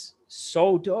 It's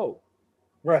so dope.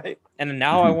 Right. And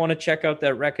now I want to check out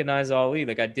that Recognize Ali.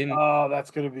 Like, I didn't. Oh,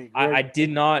 that's gonna be great. I did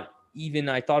not even.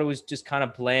 I thought it was just kind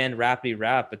of bland, rappy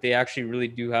rap, but they actually really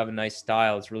do have a nice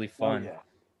style. It's really fun. Oh,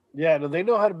 yeah. No, they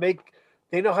know how to make.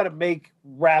 They know how to make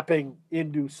rapping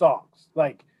into songs.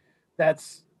 Like,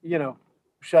 that's,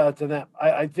 shout out to them.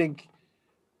 I think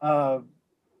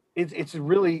it's a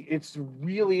really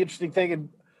interesting thing, and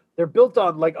they're built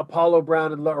on like Apollo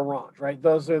Brown and L'Orange, right?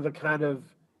 Those are the kind of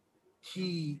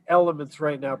key elements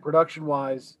right now, production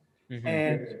wise. Mhm.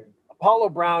 And Apollo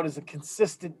Brown is a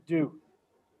consistent dude.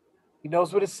 He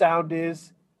knows what his sound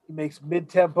is. He makes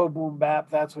mid-tempo boom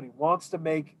bap. That's what he wants to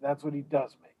make. That's what he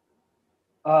does make.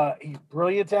 He's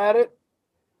brilliant at it.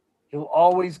 He'll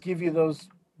always give you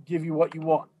what you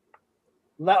want.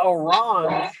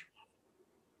 L'Orange,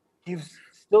 he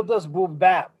still does boom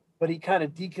bap, but he kind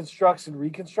of deconstructs and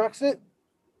reconstructs it.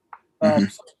 So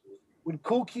when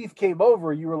Cool Keith came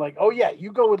over, you were like, "Oh yeah,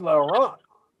 you go with L'Orange,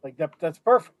 like that's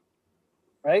perfect,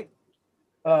 right?"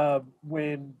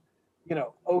 When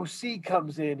OC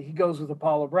comes in, he goes with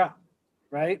Apollo Brown,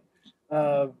 right?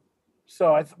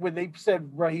 So when they said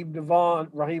Raheem Vaughn,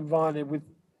 and with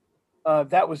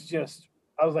that was just,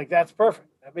 I was like, that's perfect.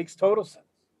 That makes total sense.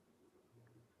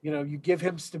 You give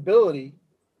him stability,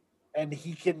 and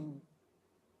he can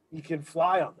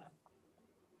fly on that.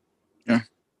 Yeah.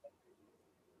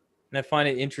 And I find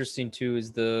it interesting too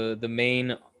is the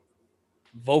main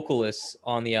vocalists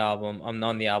on the album, on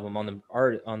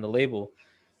the label,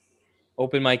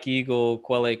 Open Mike Eagle,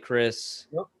 Quelle Chris,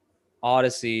 Yep.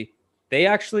 Odyssey, they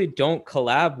actually don't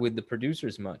collab with the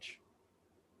producers much.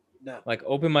 No. Like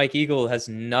Open Mike Eagle has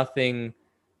nothing,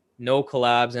 no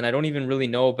collabs, and I don't even really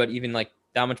know about even like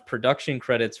that much production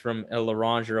credits from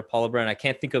L'Orange or Apollo Brown. I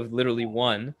can't think of literally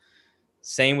one.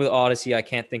 Same with Odyssey, I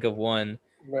can't think of one.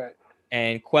 Right.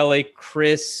 And Quelle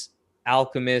Chris,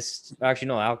 Alchemist, actually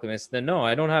no, Alchemist. Then no,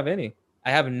 I don't have any.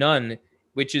 I have none,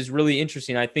 which is really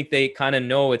interesting. I think they kind of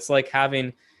know it's like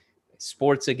having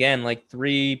sports again, like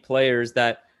 3 players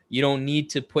that you don't need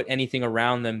to put anything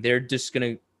around them. They're just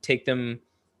gonna take them,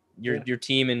 your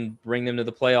team, and bring them to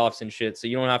the playoffs and shit. So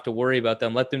you don't have to worry about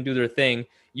them. Let them do their thing.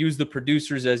 Use the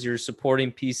producers as your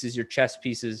supporting pieces, your chess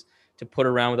pieces, to put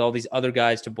around with all these other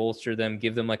guys to bolster them,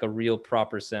 give them like a real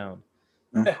proper sound.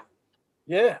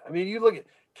 Yeah. I mean, you look at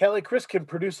Kelly Chris can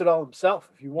produce it all himself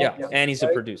if you want. Yeah, and he's a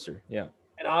producer. Yeah.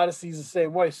 And Odyssey's the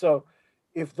same way. So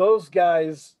if those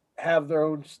guys have their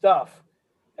own stuff,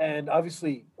 and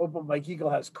obviously Open Mike Eagle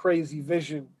has crazy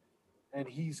vision, and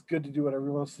he's good to do whatever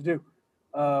he wants to do.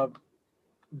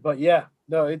 But yeah,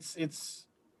 no,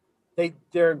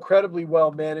 they're incredibly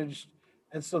well managed,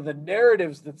 and so the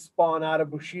narratives that spawn out of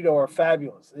Bushido are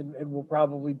fabulous, and will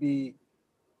probably be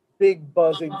big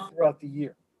buzzing throughout the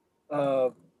year.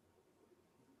 And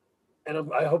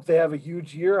I hope they have a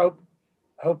huge year. I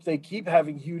hope they keep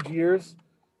having huge years,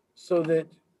 so that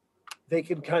they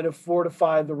can kind of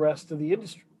fortify the rest of the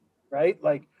industry, right?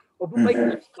 Like Open Mike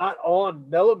is not on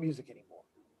Mellow Music anymore.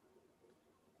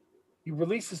 He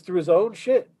releases through his own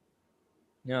shit.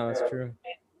 Yeah, that's true.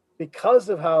 Because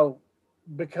of how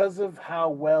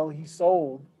well he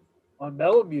sold on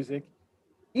Mellow Music,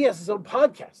 he has his own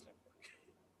podcast.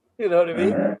 You know what I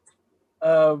mean?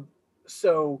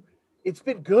 So it's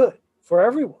been good for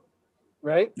everyone,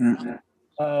 right?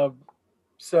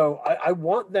 So I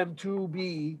want them to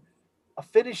be a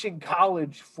finishing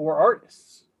college for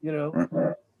artists,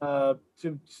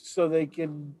 so they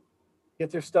can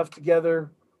get their stuff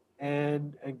together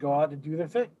and go out and do their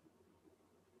thing.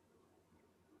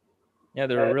 Yeah,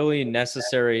 they're a really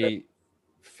necessary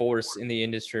force in the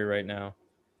industry right now.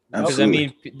 Because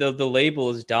Absolutely. I mean, the label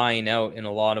is dying out in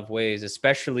a lot of ways,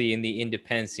 especially in the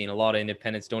independent scene. A lot of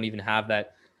independents don't even have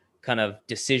that kind of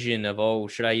decision of, oh,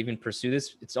 should I even pursue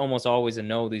this? It's almost always a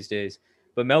no these days.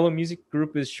 But Mellow Music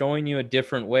Group is showing you a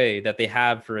different way that they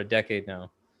have for a decade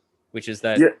now, which is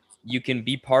that you can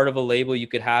be part of a label. You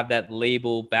could have that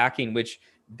label backing, which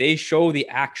they show the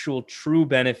actual true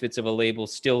benefits of a label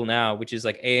still now, which is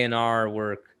like A&R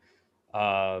work,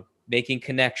 making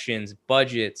connections,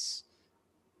 budgets,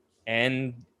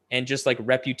 and just like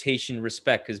reputation,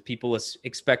 respect, because people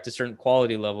expect a certain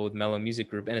quality level with Mellow Music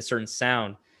Group and a certain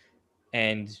sound.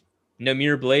 And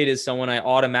Namir Blade is someone I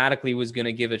automatically was going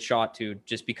to give a shot to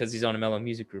just because he's on a Mellow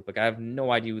Music Group. Like, I have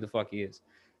no idea who the fuck he is.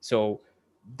 So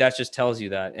that just tells you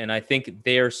that. And I think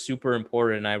they are super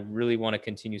important, and I really want to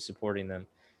continue supporting them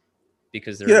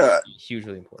because they're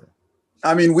hugely important.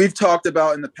 I mean, we've talked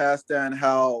about in the past, Dan,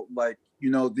 how, like,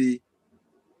 you know, the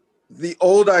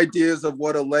old ideas of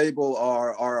what a label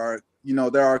are you know,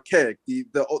 they're archaic.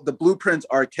 The blueprint's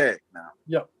archaic now.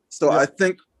 Yep. So I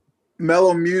think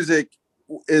Mellow Music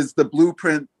is the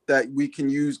blueprint that we can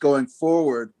use going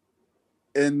forward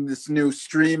in this new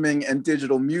streaming and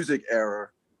digital music era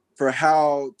for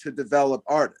how to develop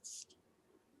artists.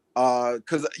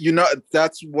 Because, you know,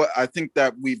 that's what I think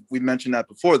that we mentioned that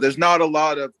before. There's not a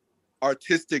lot of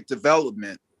artistic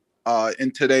development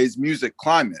in today's music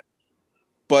climate.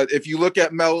 But if you look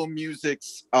at Mellow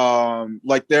Music's,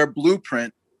 like their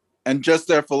blueprint and just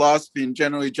their philosophy and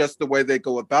generally just the way they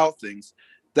go about things,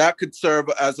 that could serve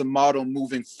as a model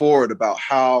moving forward about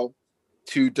how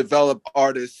to develop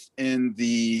artists in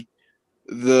the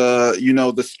you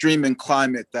know, the streaming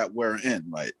climate that we're in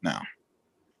right now.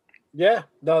 Yeah,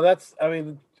 no, that's, I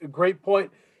mean, a great point.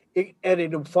 And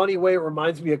in a funny way, it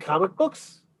reminds me of comic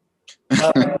books.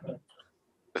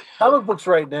 Comic books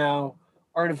right now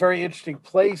are in a very interesting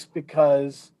place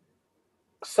because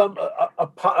a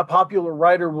popular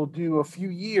writer will do a few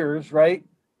years, right,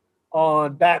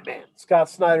 on Batman. Scott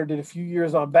Snyder did a few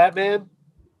years on Batman,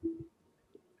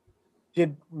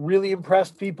 did really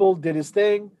impressed people, did his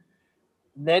thing.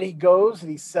 And then he goes and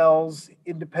he sells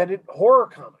independent horror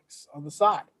comics on the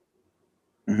side.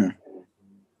 Mm-hmm.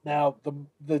 Now,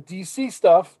 the DC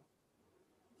stuff,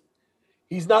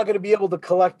 he's not going to be able to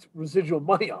collect residual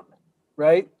money on it,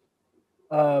 right?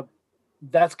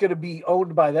 That's going to be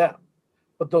owned by them.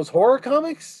 But those horror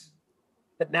comics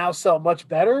that now sell much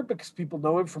better because people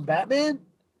know him from Batman,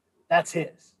 that's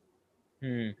his.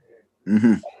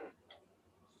 Mm-hmm.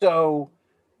 So,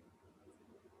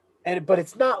 but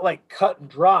it's not like cut and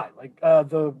dry. Like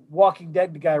the Walking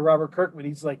Dead guy, Robert Kirkman,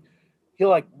 he's like, he'll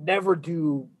like never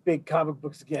do big comic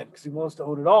books again because he wants to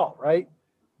own it all, right?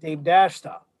 Dame Dash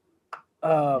style.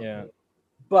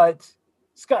 But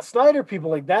Scott Snyder,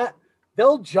 people like that,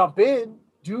 they'll jump in,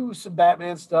 do some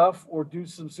Batman stuff or do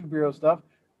some superhero stuff,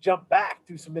 jump back,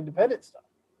 do some independent stuff.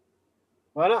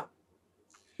 Why not?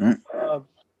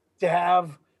 To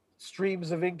have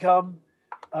streams of income,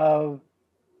 to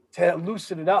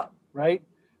loosen it up, right?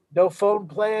 No phone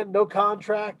plan, no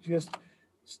contract, just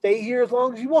stay here as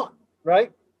long as you want,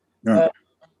 right? Yeah. And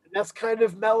that's kind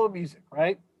of Mellow Music,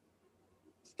 right?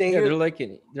 Stay here. They're like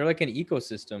an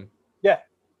ecosystem. Yeah.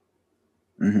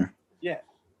 Mm-hmm.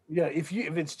 Yeah. If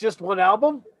it's just one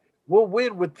album, we'll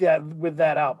win with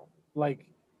that album. Like,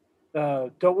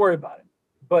 don't worry about it.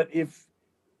 But if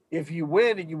you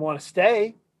win and you want to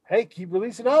stay, hey, keep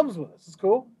releasing albums with us. It's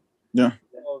cool. Yeah.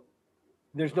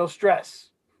 There's no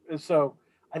stress. And so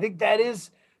I think that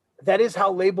is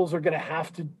how labels are going to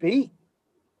have to be.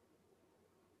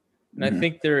 And I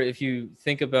think if you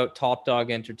think about Top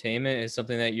Dog Entertainment is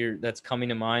something that's coming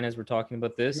to mind as we're talking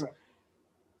about this. Sure.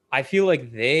 I feel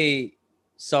like they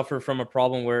suffer from a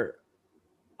problem where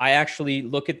I actually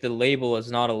look at the label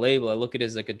as not a label. I look at it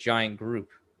as like a giant group.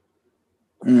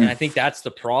 And I think that's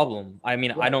the problem. I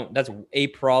mean, that's a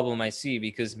problem I see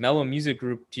because Mellow Music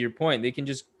Group, to your point, they can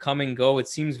just come and go. It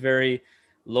seems very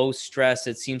low stress.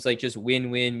 It seems like just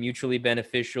win-win, mutually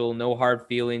beneficial, no hard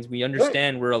feelings. We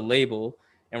understand we're a label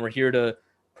and we're here to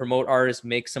promote artists,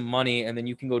 make some money, and then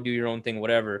you can go do your own thing,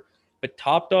 whatever. But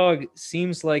Top Dog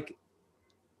seems like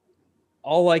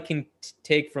all I can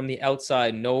take from the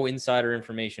outside, no insider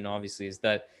information, obviously, is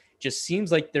that just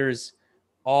seems like there's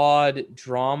odd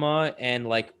drama and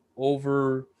like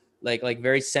over like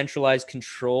very centralized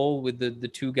control with the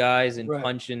two guys and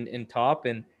Punch and Top,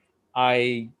 and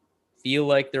I feel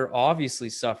like they're obviously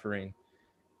suffering.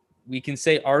 We can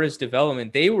say artist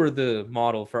development. They were the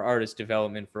model for artist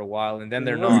development for a while, and then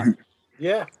they're not.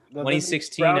 Yeah.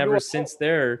 2016, ever since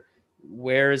there,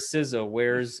 where's SZA?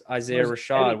 Where's Isaiah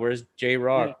Rashad? Where's J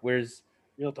Rock? Where's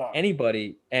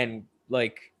anybody? And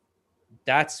like,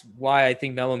 that's why I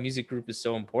think Mellow Music Group is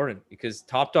so important, because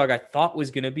Top Dog I thought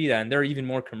was going to be that, and they're even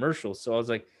more commercial. So I was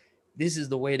like, this is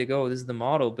the way to go. This is the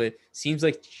model. But seems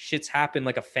like shit's happened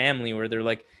like a family where they're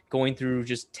like going through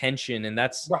just tension, and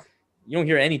that's you don't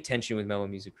hear any tension with Mellow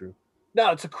Music Group.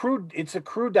 No, it's a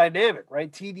crew dynamic,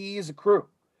 right? TDE is a crew.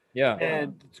 Yeah.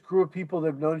 And it's a crew of people that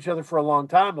have known each other for a long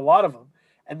time, a lot of them.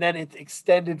 And then it's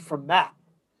extended from that.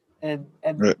 And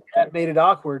that made it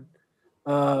awkward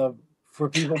for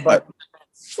people. But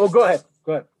go ahead.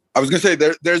 I was going to say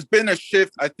there's been a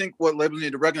shift. I think what labels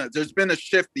need to recognize, there's been a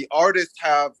shift. The artists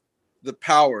have the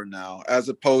power now as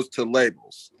opposed to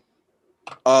labels.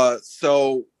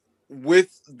 So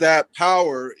with that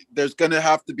power, there's going to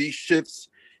have to be shifts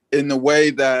in the way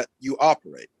that you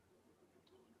operate.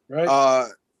 Right.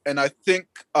 And I think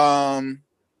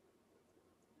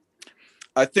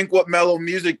what mellow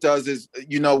music does is,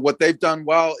 what they've done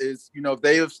well is,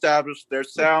 they established their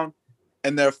sound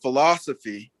and their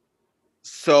philosophy.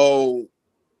 So,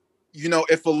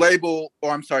 if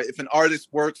if an artist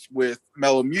works with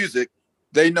mellow music,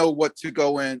 they know what to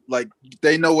go in, like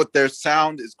they know what their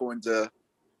sound is going to,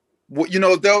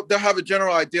 they'll have a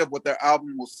general idea of what their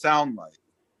album will sound like.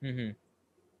 Mm-hmm.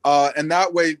 And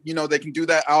that way, they can do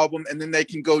that album and then they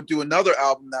can go do another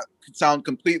album that could sound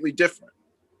completely different.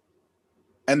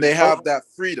 And they have that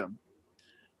freedom.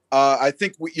 I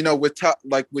think with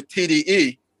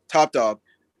TDE, Top Dog,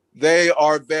 they're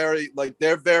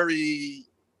very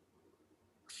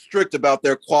strict about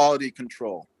their quality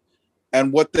control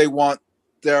and what they want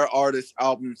their artist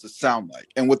albums to sound like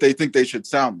and what they think they should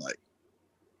sound like.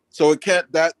 So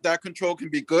that control can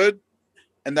be good,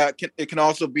 and it can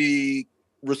also be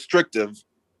restrictive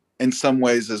in some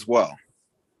ways as well.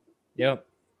 Yep.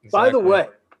 Exactly. By the way,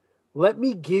 let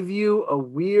me give you a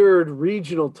weird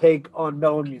regional take on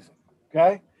mellow music,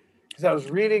 okay? Because I was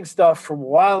reading stuff from a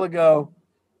while ago.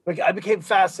 Like I became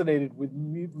fascinated with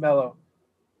mellow.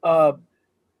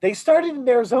 They started in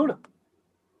Arizona.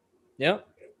 Yep.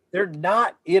 They're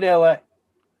not in LA.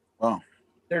 Wow.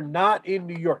 They're not in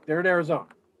New York. They're in Arizona.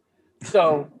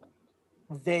 So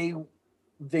they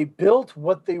built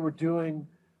what they were doing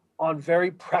on very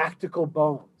practical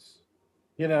bones.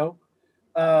 The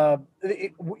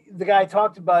guy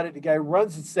talked about it. The guy who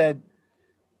runs it said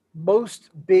most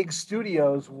big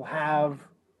studios will have,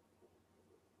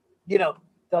 they'll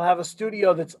have a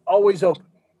studio that's always open.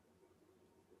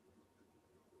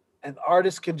 And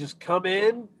artists can just come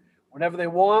in whenever they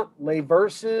want, lay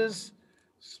verses,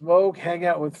 smoke, hang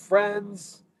out with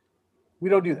friends. We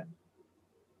don't do that.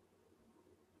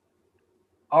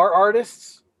 Our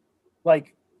artists,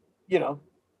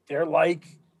 they're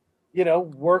like,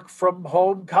 work from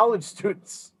home college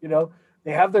students.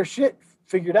 They have their shit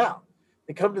figured out.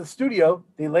 They come to the studio,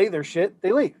 they lay their shit,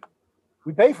 they leave.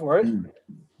 We pay for it,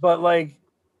 but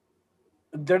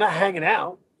they're not hanging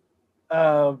out.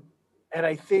 And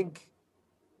I think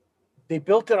they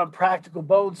built it on practical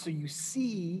bones. So you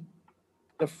see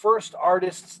the first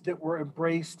artists that were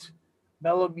embraced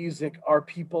mellow music are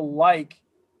people like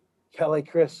Kelly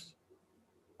Chris,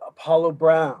 Apollo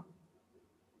Brown,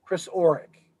 Chris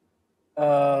Orick,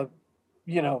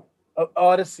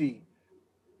 Odyssey.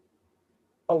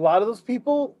 A lot of those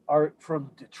people are from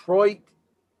Detroit,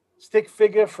 Stick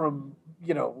Figure from,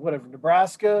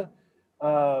 Nebraska,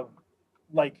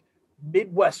 like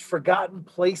Midwest forgotten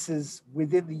places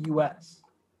within the U.S.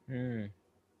 And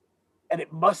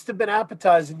it must have been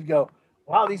appetizing to go,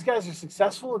 wow, these guys are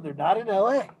successful and they're not in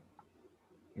L.A.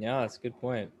 Yeah, that's a good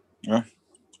point. Yeah.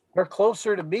 They're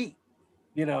closer to me,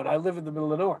 and I live in the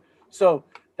middle of nowhere. So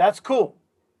that's cool.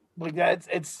 Like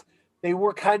they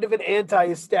were kind of an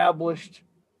anti-established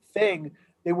thing.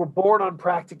 They were born on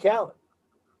practicality.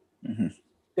 Mm-hmm.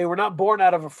 They were not born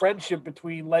out of a friendship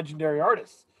between legendary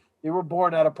artists. They were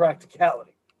born out of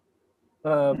practicality.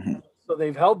 So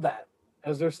they've held that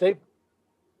as their staple.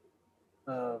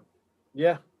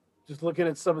 Yeah, just looking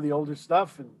at some of the older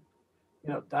stuff and,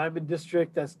 Diamond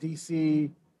District, that's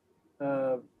DC.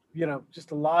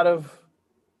 Just a lot of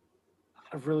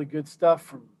really good stuff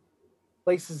from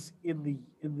places in the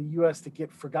U.S. that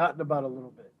get forgotten about a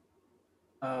little bit.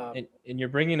 And you're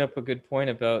bringing up a good point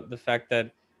about the fact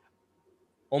that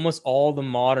almost all the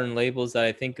modern labels that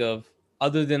I think of,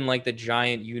 other than like the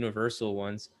giant universal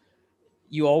ones,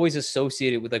 you always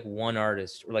associate it with like one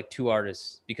artist or like two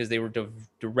artists because they were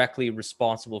directly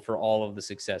responsible for all of the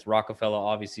success. Rockefeller,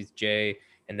 obviously, is Jay,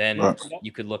 and then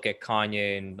you could look at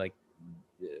Kanye and like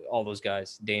all those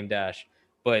guys, Dame Dash.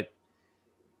 But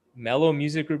Mellow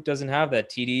Music Group doesn't have that.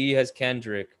 TDE has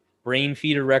Kendrick. Brain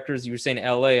Feeder Records, you were saying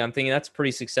LA. I'm thinking that's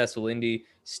pretty successful indie.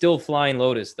 Still Flying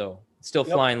Lotus, though. Still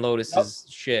Flying Lotus is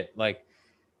shit. Like,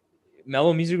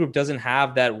 Mellow Music Group doesn't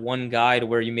have that one guy to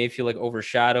where you may feel like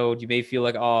overshadowed. You may feel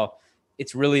like, oh,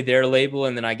 it's really their label,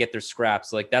 and then I get their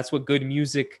scraps. Like, that's what good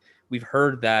music. We've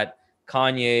heard that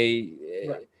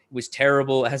Kanye was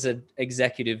terrible as an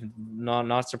executive,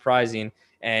 not surprising,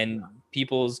 and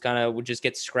people's kind of would just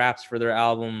get scraps for their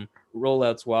album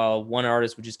rollouts, while one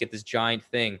artist would just get this giant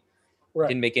thing.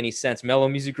 Didn't make any sense. Mellow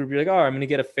Music Group, you're like, oh, I'm gonna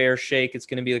get a fair shake. It's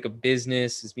gonna be like a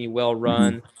business. It's gonna be well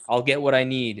run. I'll get what I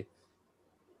need.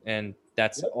 And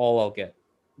that's all I'll get.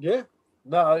 Yeah.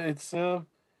 No, it's I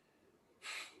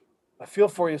feel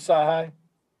for you, Sci-Hi.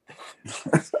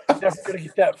 Never gonna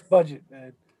get that budget,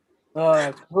 man.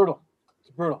 It's brutal. It's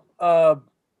brutal.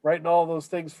 Writing all those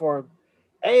things for him,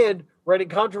 and writing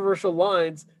controversial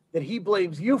lines that he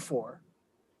blames you for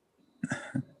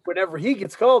whenever he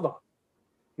gets called on.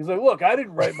 He's like, "Look, I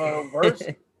didn't write my own verse.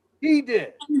 He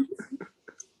did.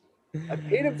 I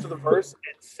paid him for the verse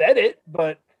and said it,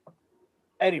 but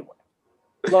anyway,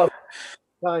 love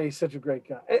him. He's such a great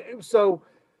guy." So,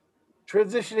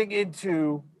 transitioning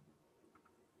into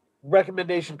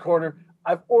recommendation corner,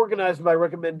 I've organized my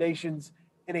recommendations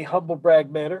in a humble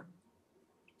brag manner.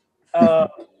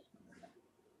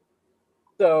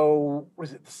 So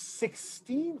was it the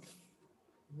 16th?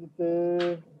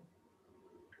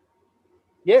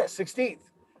 Yeah, 16th.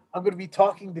 I'm going to be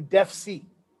talking to Def C.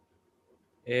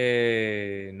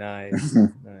 Hey, nice.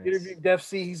 Interviewing Def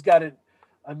C. He's got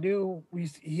a new.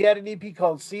 He had an EP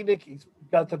called Scenic. He's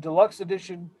got the deluxe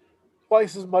edition,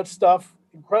 twice as much stuff,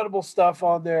 incredible stuff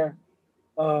on there.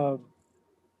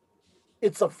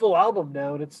 It's a full album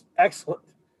now, and it's excellent.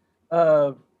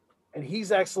 And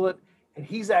he's excellent. And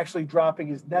he's actually dropping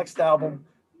his next album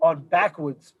on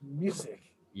Backwoods Music.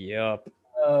 Yep.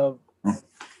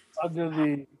 Under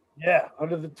the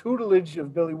tutelage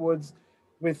of Billy Woods,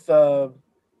 with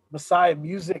Messiah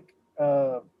Music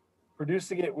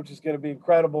producing it, which is going to be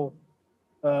incredible.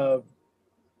 I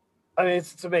mean,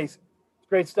 it's amazing. It's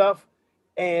great stuff.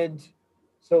 And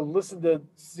so listen to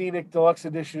Scenic Deluxe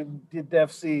Edition, did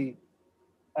Def C.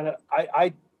 And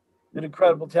I an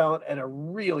incredible talent and a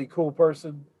really cool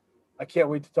person. I can't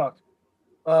wait to talk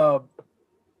to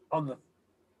him.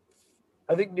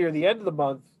 I think near the end of the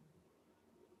month,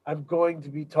 I'm going to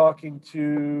be talking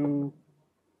to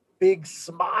Big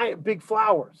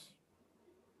Flowers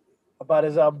about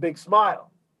his album Big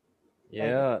Smile.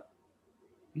 Yeah. And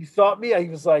he thought me. He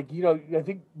was like, I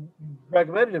think you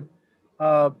recommended him,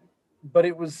 but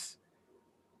it was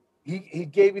he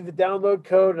gave me the download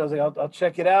code, and I was like, I'll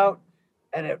check it out.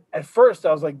 And at first,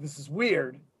 I was like, this is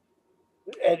weird,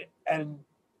 and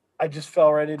I just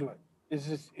fell right into it.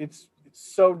 It's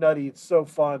so nutty. It's so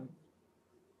fun.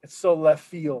 It's so left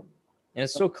field. And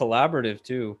it's so collaborative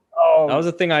too. Oh, that was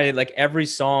the thing. Every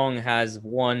song has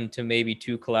 1 to maybe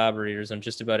 2 collaborators on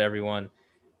just about everyone.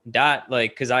 That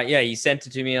he sent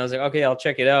it to me. And I was like, okay, I'll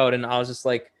check it out. And I was just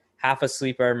like half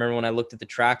asleep. I remember when I looked at the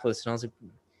track list and I was like,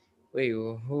 wait,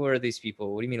 who are these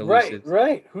people? What do you mean Elusive?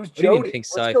 Right. Who's Jody? What do you mean Pink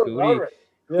Saifu?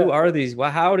 Who are these?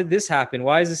 Well, how did this happen?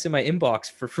 Why is this in my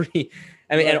inbox for free?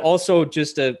 I mean, and also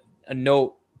just a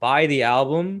note, buy the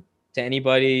album to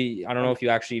anybody. I don't know if you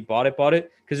actually bought it,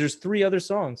 because there's 3 other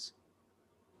songs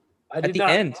at the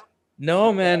end.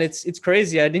 No, man, it's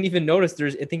crazy. I didn't even notice.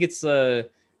 I think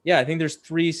there's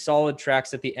 3 solid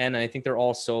tracks at the end, and I think they're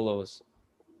all solos.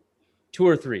 2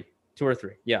 or 3.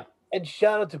 Yeah. And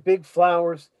shout out to Big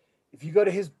Flowers. If you go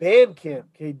to his Bandcamp,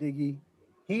 K Diggy,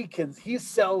 he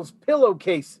sells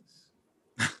pillowcases.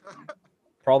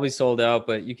 Probably sold out,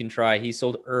 but you can try. He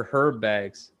sold herb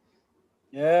bags.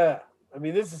 Yeah, I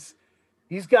mean,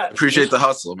 he's got. Appreciate the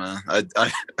hustle, man.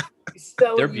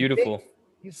 They're beautiful.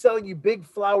 He's selling you Big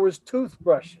Flowers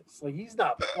toothbrushes. Like, he's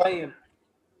not playing.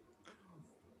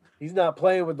 He's not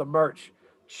playing with the merch.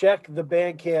 Check the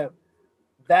Bandcamp.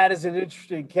 That is an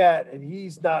interesting cat, and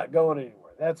he's not going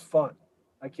anywhere. That's fun.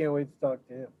 I can't wait to talk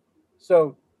to him.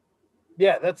 So,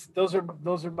 yeah, those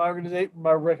are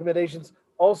my recommendations.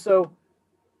 Also,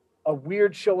 a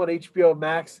weird show on HBO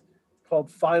Max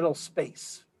called Final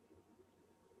Space.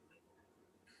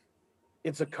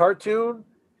 It's a cartoon.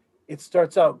 It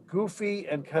starts out goofy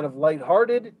and kind of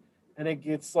lighthearted, and it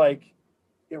gets it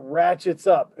ratchets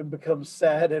up and becomes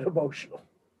sad and emotional,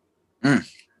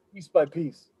 piece by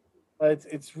piece.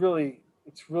 It's really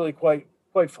quite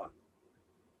fun.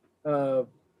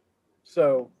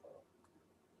 So,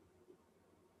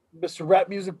 Mr. Rap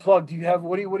Music Plug, do you have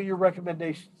what are your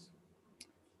recommendations?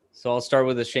 So I'll start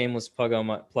with a shameless plug on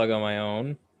my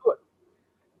own. Good.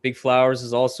 Big Flowers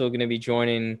is also going to be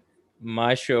joining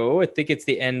my show. I think it's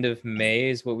the end of May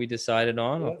is what we decided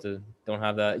on. Yeah. Don't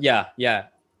have that. Yeah.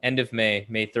 End of May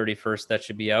 31st. That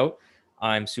should be out.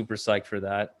 I'm super psyched for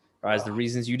that. As the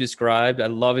reasons you described, I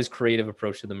love his creative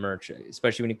approach to the merch,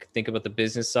 especially when you think about the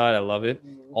business side. I love it.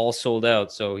 All sold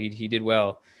out, so he did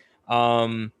well.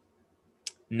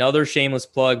 Another shameless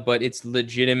plug, but it's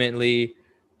legitimately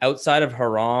outside of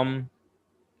Haram,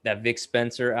 that Vic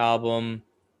Spencer album.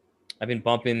 I've been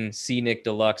bumping Scenic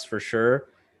Deluxe for sure.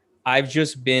 I've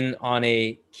just been on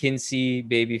a Kinsey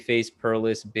Babyface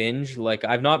Pearlist binge. Like,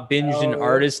 I've not binged an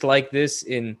artist like this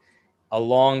in a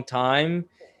long time.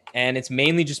 And it's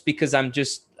mainly just because I'm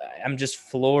just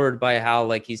floored by how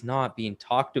he's not being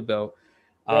talked about.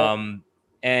 Yeah.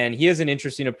 And he has an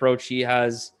interesting approach.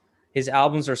 His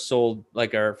albums are sold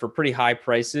for pretty high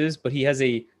prices, but he has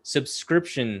a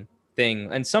subscription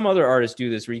thing, and some other artists do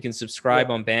this, where you can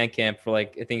subscribe on Bandcamp for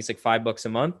like, I think it's like $5 a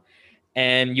month,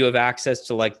 and you have access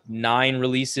to like 9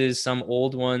 releases, some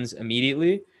old ones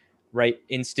immediately, right,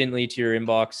 instantly to your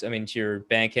inbox. I mean, to your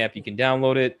Bandcamp, you can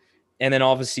download it, and then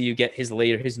obviously you get his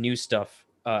new stuff,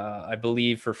 I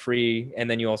believe, for free, and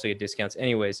then you also get discounts.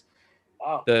 Anyways,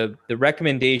 Wow. the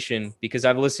recommendation, because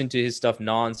I've listened to his stuff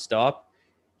nonstop.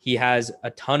 He has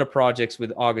a ton of projects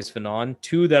with August Fanon.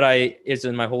 2 that is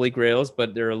in my holy grails,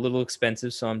 but they're a little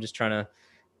expensive, so I'm just trying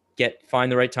to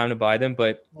find the right time to buy them.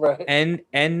 But Right.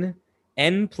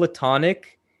 N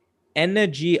Platonic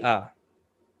Energia.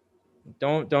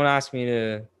 Don't ask me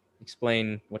to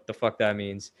explain what the fuck that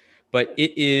means, but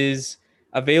it is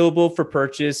available for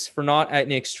purchase for not at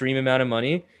an extreme amount of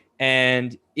money,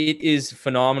 and it is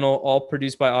phenomenal. All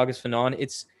produced by August Fanon.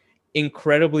 It's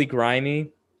incredibly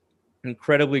grimy,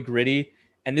 incredibly gritty,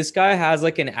 and this guy has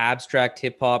like an abstract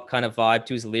hip hop kind of vibe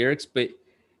to his lyrics, but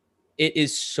it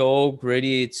is so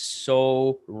gritty. It's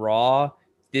so raw.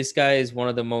 This guy is one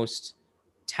of the most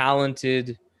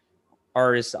talented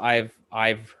artists I've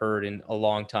heard in a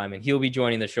long time, and he'll be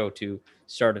joining the show too,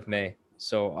 start of May.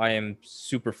 So I am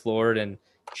super floored, and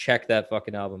check that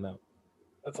fucking album out.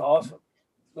 That's awesome.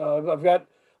 I've got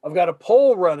a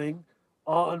poll running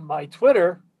on my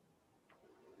Twitter.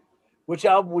 Which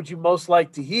album would you most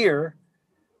like to hear?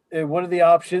 And one of the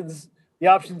options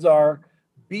are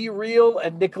Be Real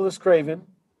and Nicholas Craven,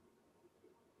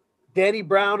 Danny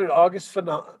Brown and August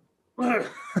Fanon.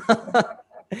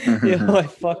 Yo, I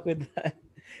fuck with that.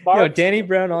 Yo, Danny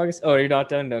Brown, August. Oh, you're not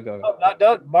done? No, go. I'm not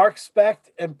done. Mark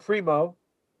Specht and Primo,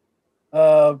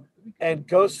 and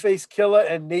Ghostface Killer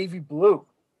and Navy Blue.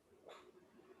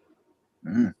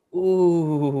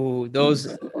 Ooh,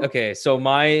 those. Okay, so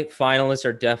my finalists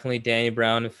are definitely Danny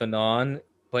Brown and Fanon,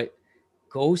 but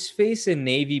Ghostface and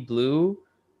Navy Blue.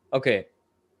 Okay,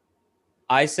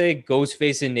 I say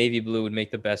Ghostface and Navy Blue would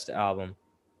make the best album,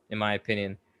 in my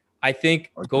opinion. I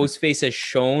think Ghostface has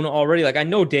shown already. Like, I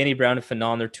know Danny Brown and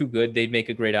Fanon, they're too good. They'd make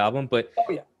a great album, but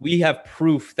we have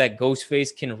proof that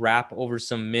Ghostface can rap over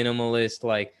some minimalist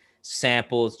like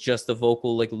samples, just the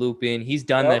vocal like loop in. He's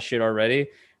done that shit already,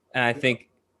 and I think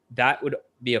that would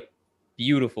be a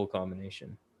beautiful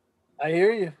combination. I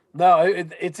hear you. No,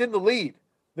 it's in the lead.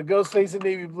 The Ghostface and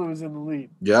Navy Blue is in the lead.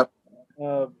 Yep.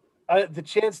 The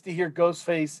chance to hear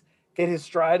Ghostface get his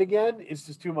stride again is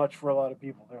just too much for a lot of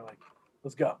people. They're like,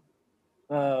 let's go.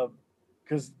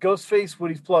 Because Ghostface,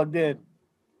 when he's plugged in,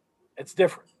 it's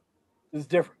different. It's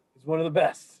different. He's one of the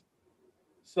best.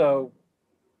 So,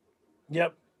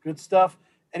 yep, good stuff.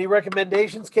 Any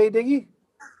recommendations, K Diggy?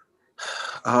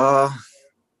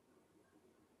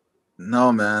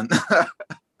 No, man.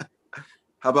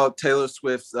 How about Taylor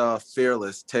Swift's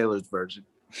Fearless, Taylor's version?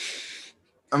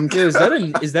 Dude, is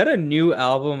that a new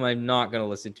album? I'm not gonna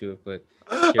listen to it, but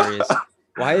I'm curious.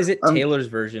 Why is it Taylor's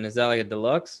version? Is that like a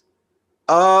deluxe?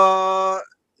 No.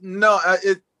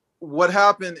 What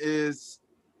happened is,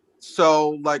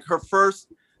 so like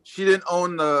she didn't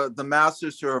own the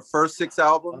masters to her first 6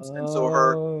 albums, and so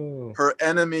her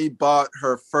enemy bought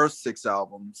her first 6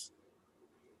 albums.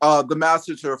 The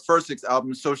masters to her first 6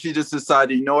 albums. So she just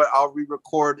decided, you know what, I'll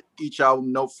re-record each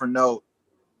album note for note,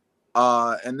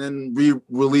 and then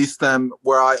re-release them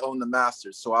where I own the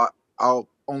masters. So I'll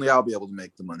be able to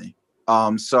make the money.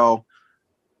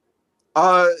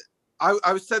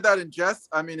 I said that in jest.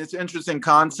 I mean, it's an interesting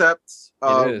concept.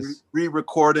 It is.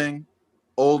 Re-recording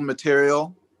old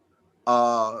material.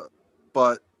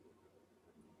 But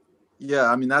yeah,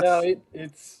 I mean, that's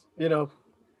it's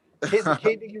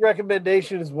K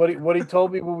recommendation is what he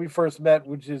told me when we first met,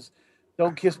 which is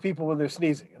don't kiss people when they're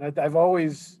sneezing. And I've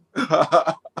always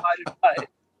abided by it.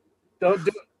 Don't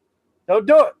do it. Don't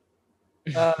do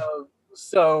it.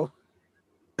 So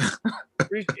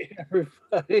appreciate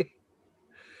everybody.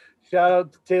 Shout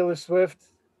out to Taylor Swift.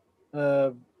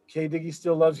 K Diggy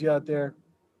still loves you out there.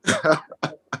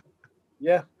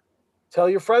 Yeah. Tell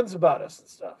your friends about us and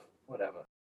stuff. Whatever.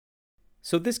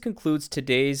 So this concludes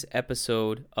today's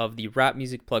episode of the Rap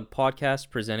Music Plug podcast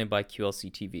presented by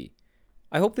QLC TV.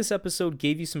 I hope this episode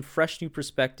gave you some fresh new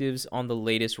perspectives on the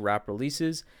latest rap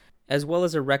releases, as well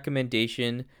as a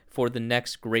recommendation for the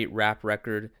next great rap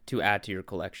record to add to your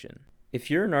collection. If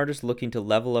you're an artist looking to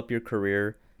level up your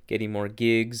career, getting more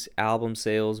gigs, album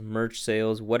sales, merch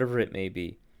sales, whatever it may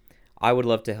be, I would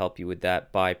love to help you with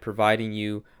that by providing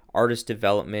you artist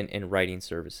development and writing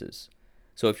services.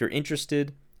 So if you're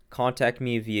interested, contact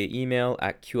me via email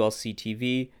at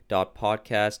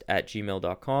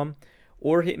qlctv.podcast@gmail.com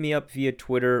or hit me up via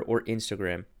Twitter or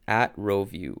Instagram at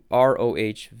Rohview,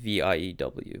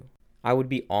 ROHVIEW. I would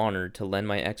be honored to lend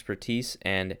my expertise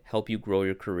and help you grow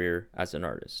your career as an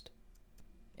artist.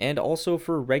 And also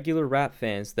for regular rap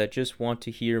fans that just want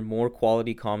to hear more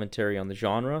quality commentary on the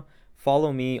genre,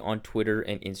 follow me on Twitter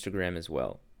and Instagram as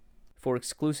well. For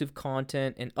exclusive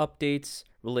content and updates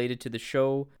related to the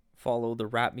show, follow the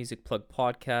Rap Music Plug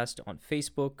podcast on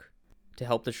Facebook to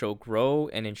help the show grow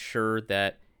and ensure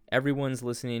that everyone's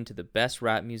listening to the best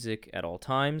rap music at all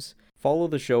times. Follow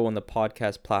the show on the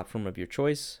podcast platform of your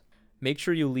choice. Make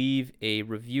sure you leave a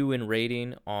review and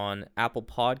rating on Apple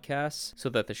Podcasts so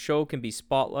that the show can be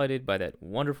spotlighted by that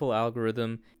wonderful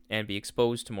algorithm and be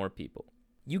exposed to more people.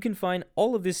 You can find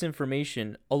all of this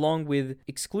information along with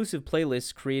exclusive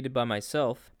playlists created by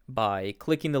myself by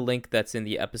clicking the link that's in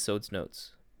the episode's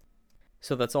notes.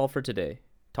 So that's all for today.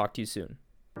 Talk to you soon.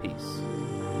 Peace.